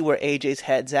want to see where AJ's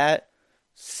head's at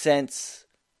since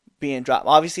being dropped.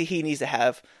 Obviously, he needs to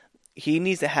have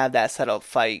that setup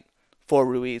fight for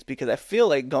Ruiz, because I feel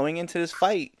like going into this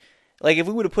fight, like, if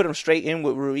we would have put him straight in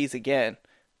with Ruiz again,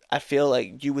 I feel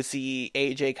like you would see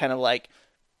AJ kind of like,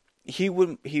 it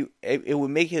would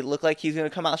make it look like he's going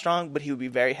to come out strong, but he would be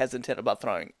very hesitant about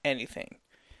throwing anything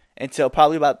until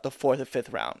probably about the 4th or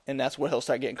 5th round, and that's where he'll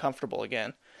start getting comfortable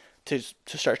again to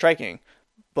start striking.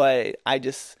 But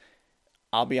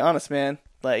I'll be honest, man,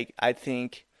 like, I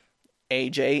think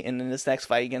AJ, and in this next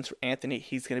fight against Anthony,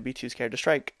 he's going to be too scared to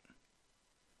strike.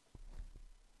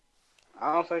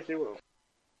 I don't think he will.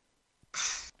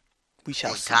 We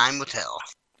shall see. Time will tell.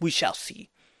 We shall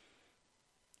see.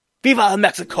 Viva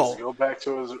Mexico! Just go back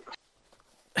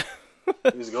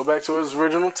to his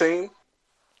original team.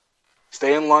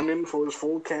 Stay in London for his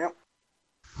full camp.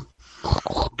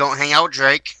 Don't hang out with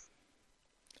Drake.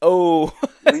 Oh.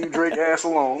 Leave Drake ass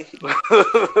alone.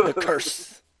 The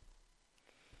curse.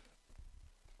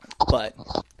 But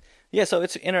Yeah, so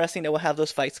it's interesting that we'll have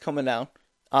those fights coming down.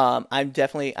 I'm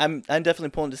definitely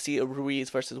pulling to see a Ruiz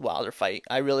versus Wilder fight.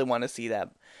 I really want to see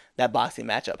that boxing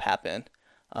matchup happen.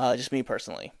 Just me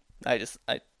personally. That's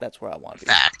where I want to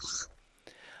be. Facts.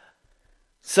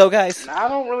 So guys, I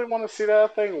don't really want to see that. I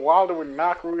think Wilder would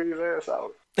knock Ruiz's ass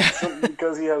out simply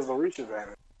because he has the reach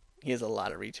advantage. He has a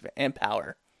lot of reach and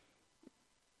power.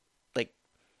 Like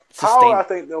power, I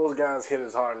think those guys hit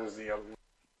as hard as the other.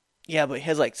 Yeah, but he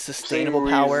has like sustainable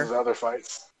power. Other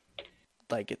fights,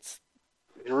 like it's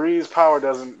Ruiz's power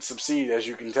doesn't succeed, as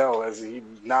you can tell, as he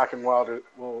knocking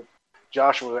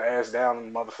Joshua's ass down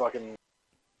in motherfucking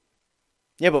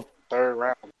but third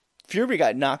round. Fury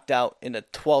got knocked out in the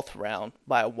 12th round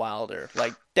by Wilder.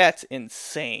 Like that's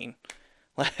insane.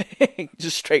 Like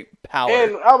just straight power.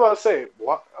 And I'm about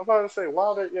to say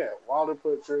Wilder. Yeah, Wilder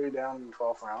put Fury down in the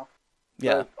 12th round.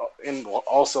 Yeah, and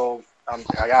also I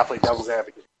gotta play devil's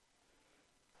advocate.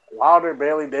 Wilder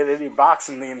barely did any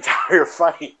boxing the entire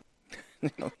fight.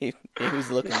 he was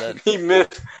looking good. He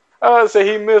missed. I would say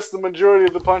he missed the majority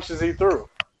of the punches he threw.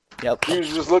 Yep. He was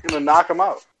just looking to knock him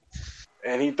out,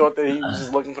 and he thought that he was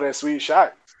just looking for that sweet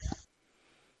shot.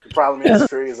 The problem is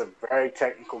Fury is a very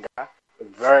technical guy,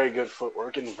 with very good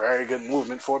footwork and very good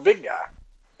movement for a big guy,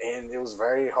 and it was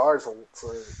very hard for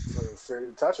Fury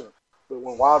to touch him. But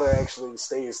when Wilder actually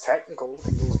stays technical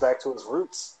and goes back to his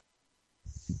roots,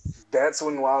 that's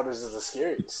when Wilder's is the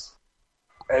scariest.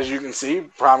 As you can see,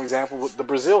 prime example with the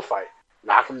Brazil fight.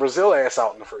 Knocking Brazil ass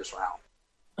out in the first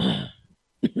round.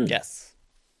 Yes.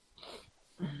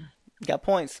 Got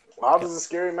points. Wilder's a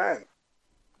scary man.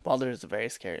 Wilder is a very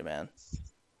scary man.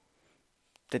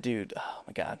 The dude, oh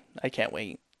my god, I can't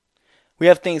wait. We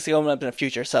have things coming up in the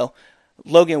future, so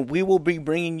Logan, we will be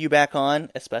bringing you back on,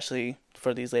 especially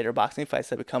for these later boxing fights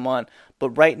that we come on.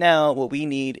 But right now, what we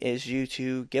need is you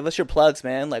to give us your plugs,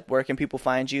 man. Like, where can people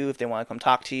find you if they want to come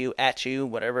talk to you, at you,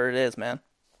 whatever it is, man?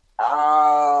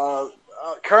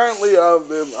 Currently,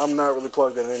 I'm not really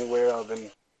plugged in anywhere. I've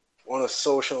been on a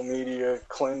social media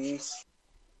cleanse.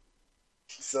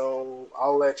 So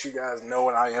I'll let you guys know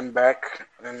when I am back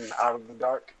and out of the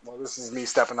dark. Well, this is me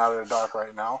stepping out of the dark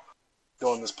right now,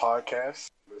 doing this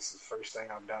podcast. This is the first thing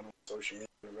I've done on social media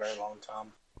in a very long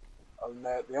time. Other than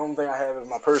that, the only thing I have is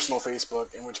my personal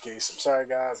Facebook, in which case, I'm sorry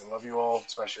guys, I love you all,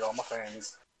 especially all my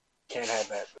fans. Can't have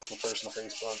that. That's my personal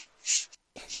Facebook.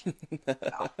 No.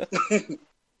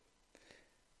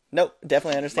 Nope,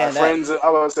 definitely understand that. My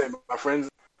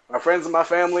friends and my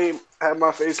family have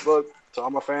my Facebook. To all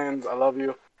my fans, I love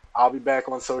you. I'll be back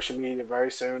on social media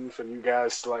very soon for you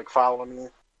guys to follow me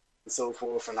and so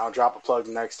forth, and I'll drop a plug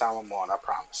the next time I'm on, I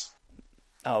promise.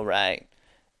 All right.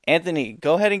 Anthony,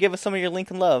 go ahead and give us some of your link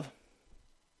and love.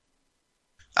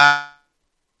 All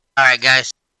right, guys.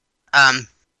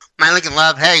 My link and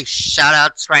love, hey, shout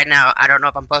outs right now. I don't know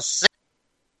if I'm supposed to say.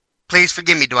 Please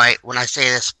forgive me, Dwight, when I say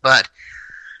this, but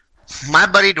my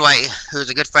buddy Dwight, who's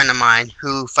a good friend of mine,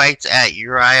 who fights at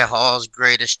Uriah Hall's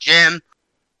Greatest Gym,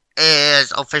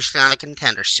 is officially on the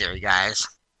Contender Series, guys.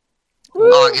 Woo!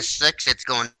 August 6th, it's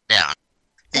going down.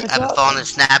 I've been following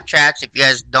his Snapchats. If you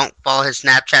guys don't follow his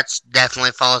Snapchats,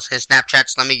 definitely follow his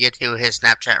Snapchats. Let me get to his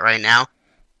Snapchat right now.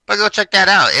 But go check that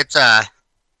out.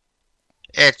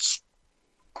 It's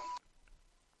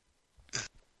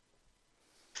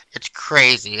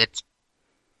crazy. It's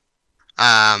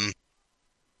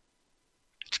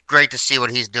great to see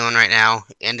what he's doing right now.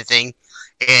 Anything.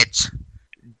 It's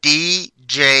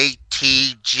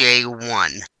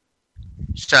DJTJ1.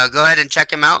 So go ahead and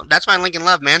check him out. That's my link and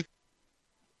love, man.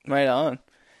 Right on.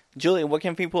 Julian, where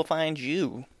can people find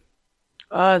you?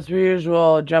 As per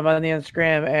usual, jump on the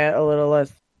Instagram at a little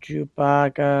less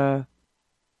Chewbacca.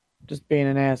 Just being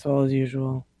an asshole as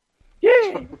usual.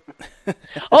 Yay!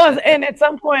 Oh, and at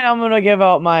some point I'm going to give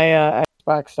out my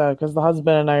Xbox stuff because the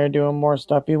husband and I are doing more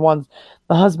stuff. The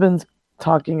husband's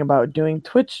talking about doing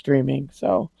Twitch streaming.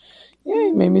 So,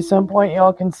 yeah, maybe some point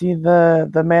y'all can see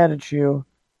the mad at you.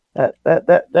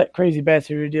 That crazy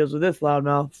bastard who deals with this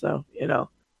loudmouth. So,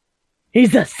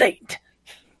 he's a saint.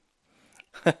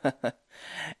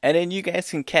 And then you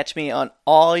guys can catch me on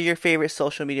all your favorite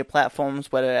social media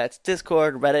platforms, whether that's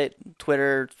Discord, Reddit,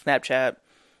 Twitter, Snapchat,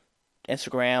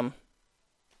 Instagram,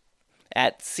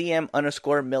 at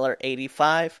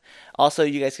CM_Miller85. Also,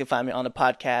 you guys can find me on the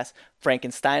podcast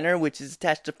Frankensteiner, which is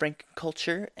attached to Franken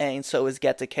Culture, and so is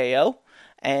Get to KO.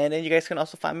 And then you guys can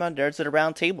also find me on Nerds at a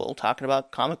Round Table, talking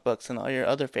about comic books and all your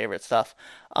other favorite stuff.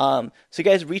 So you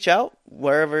guys reach out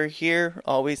wherever here,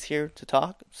 always here to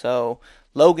talk. So,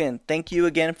 Logan, thank you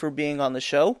again for being on the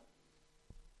show.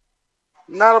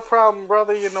 Not a problem,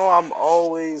 brother. I'm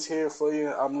always here for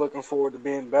you. I'm looking forward to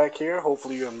being back here.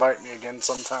 Hopefully you invite me again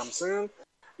sometime soon.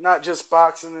 not just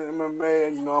boxing and MMA.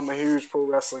 And, I'm a huge pro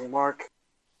wrestling mark.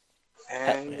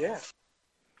 And yeah.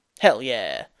 Hell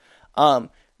yeah.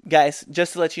 Guys,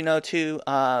 just to let you know too,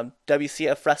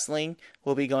 WCF Wrestling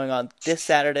will be going on this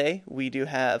Saturday. We do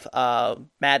have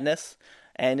Madness,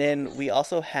 and then we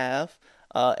also have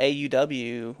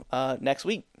AUW next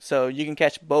week. So you can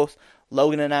catch both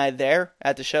Logan and I there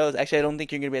at the shows. Actually, I don't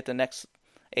think you're going to be at the next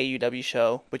AUW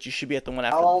show, but you should be at the one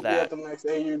after that. I won't be at the next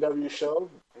AUW show,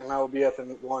 and I will be at the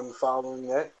one following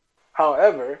that.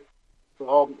 However, for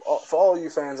all you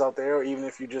fans out there, or even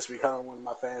if you just become one of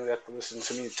my fans after listening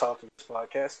to me talk in this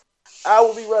podcast, I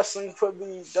will be wrestling for the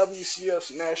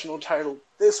WCF national title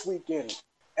this weekend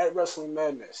at Wrestling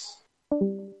Madness.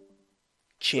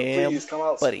 Champ, so please come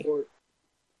out, buddy. Support.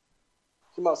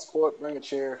 Come out, support. Bring a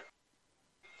chair.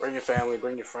 Bring your family.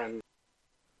 Bring your friends.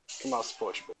 Come out,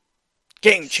 support your boy.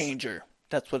 Game changer.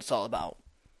 That's what it's all about.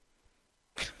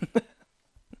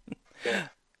 Yeah.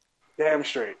 Damn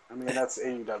straight. I mean, that's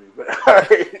AEW, but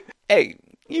alright. Hey,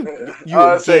 you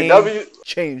a game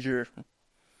changer.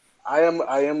 I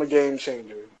am a game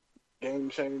changer. Game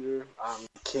changer. I'm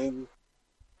king.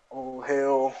 Oh,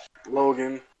 hell,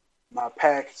 Logan. My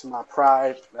pack, it's my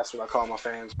pride. That's what I call my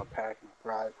fans, my pack, my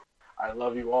pride. I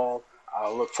love you all. I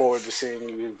look forward to seeing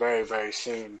you very, very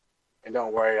soon. And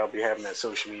don't worry, I'll be having that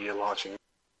social media launching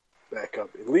back up.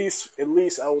 At least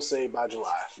I will say by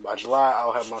July. By July,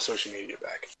 I'll have my social media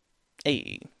back.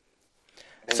 Hey.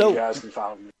 And so, you guys can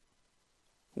follow me.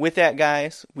 With that,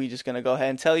 guys, we're just going to go ahead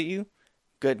and tell you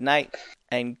good night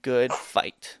and good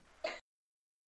fight.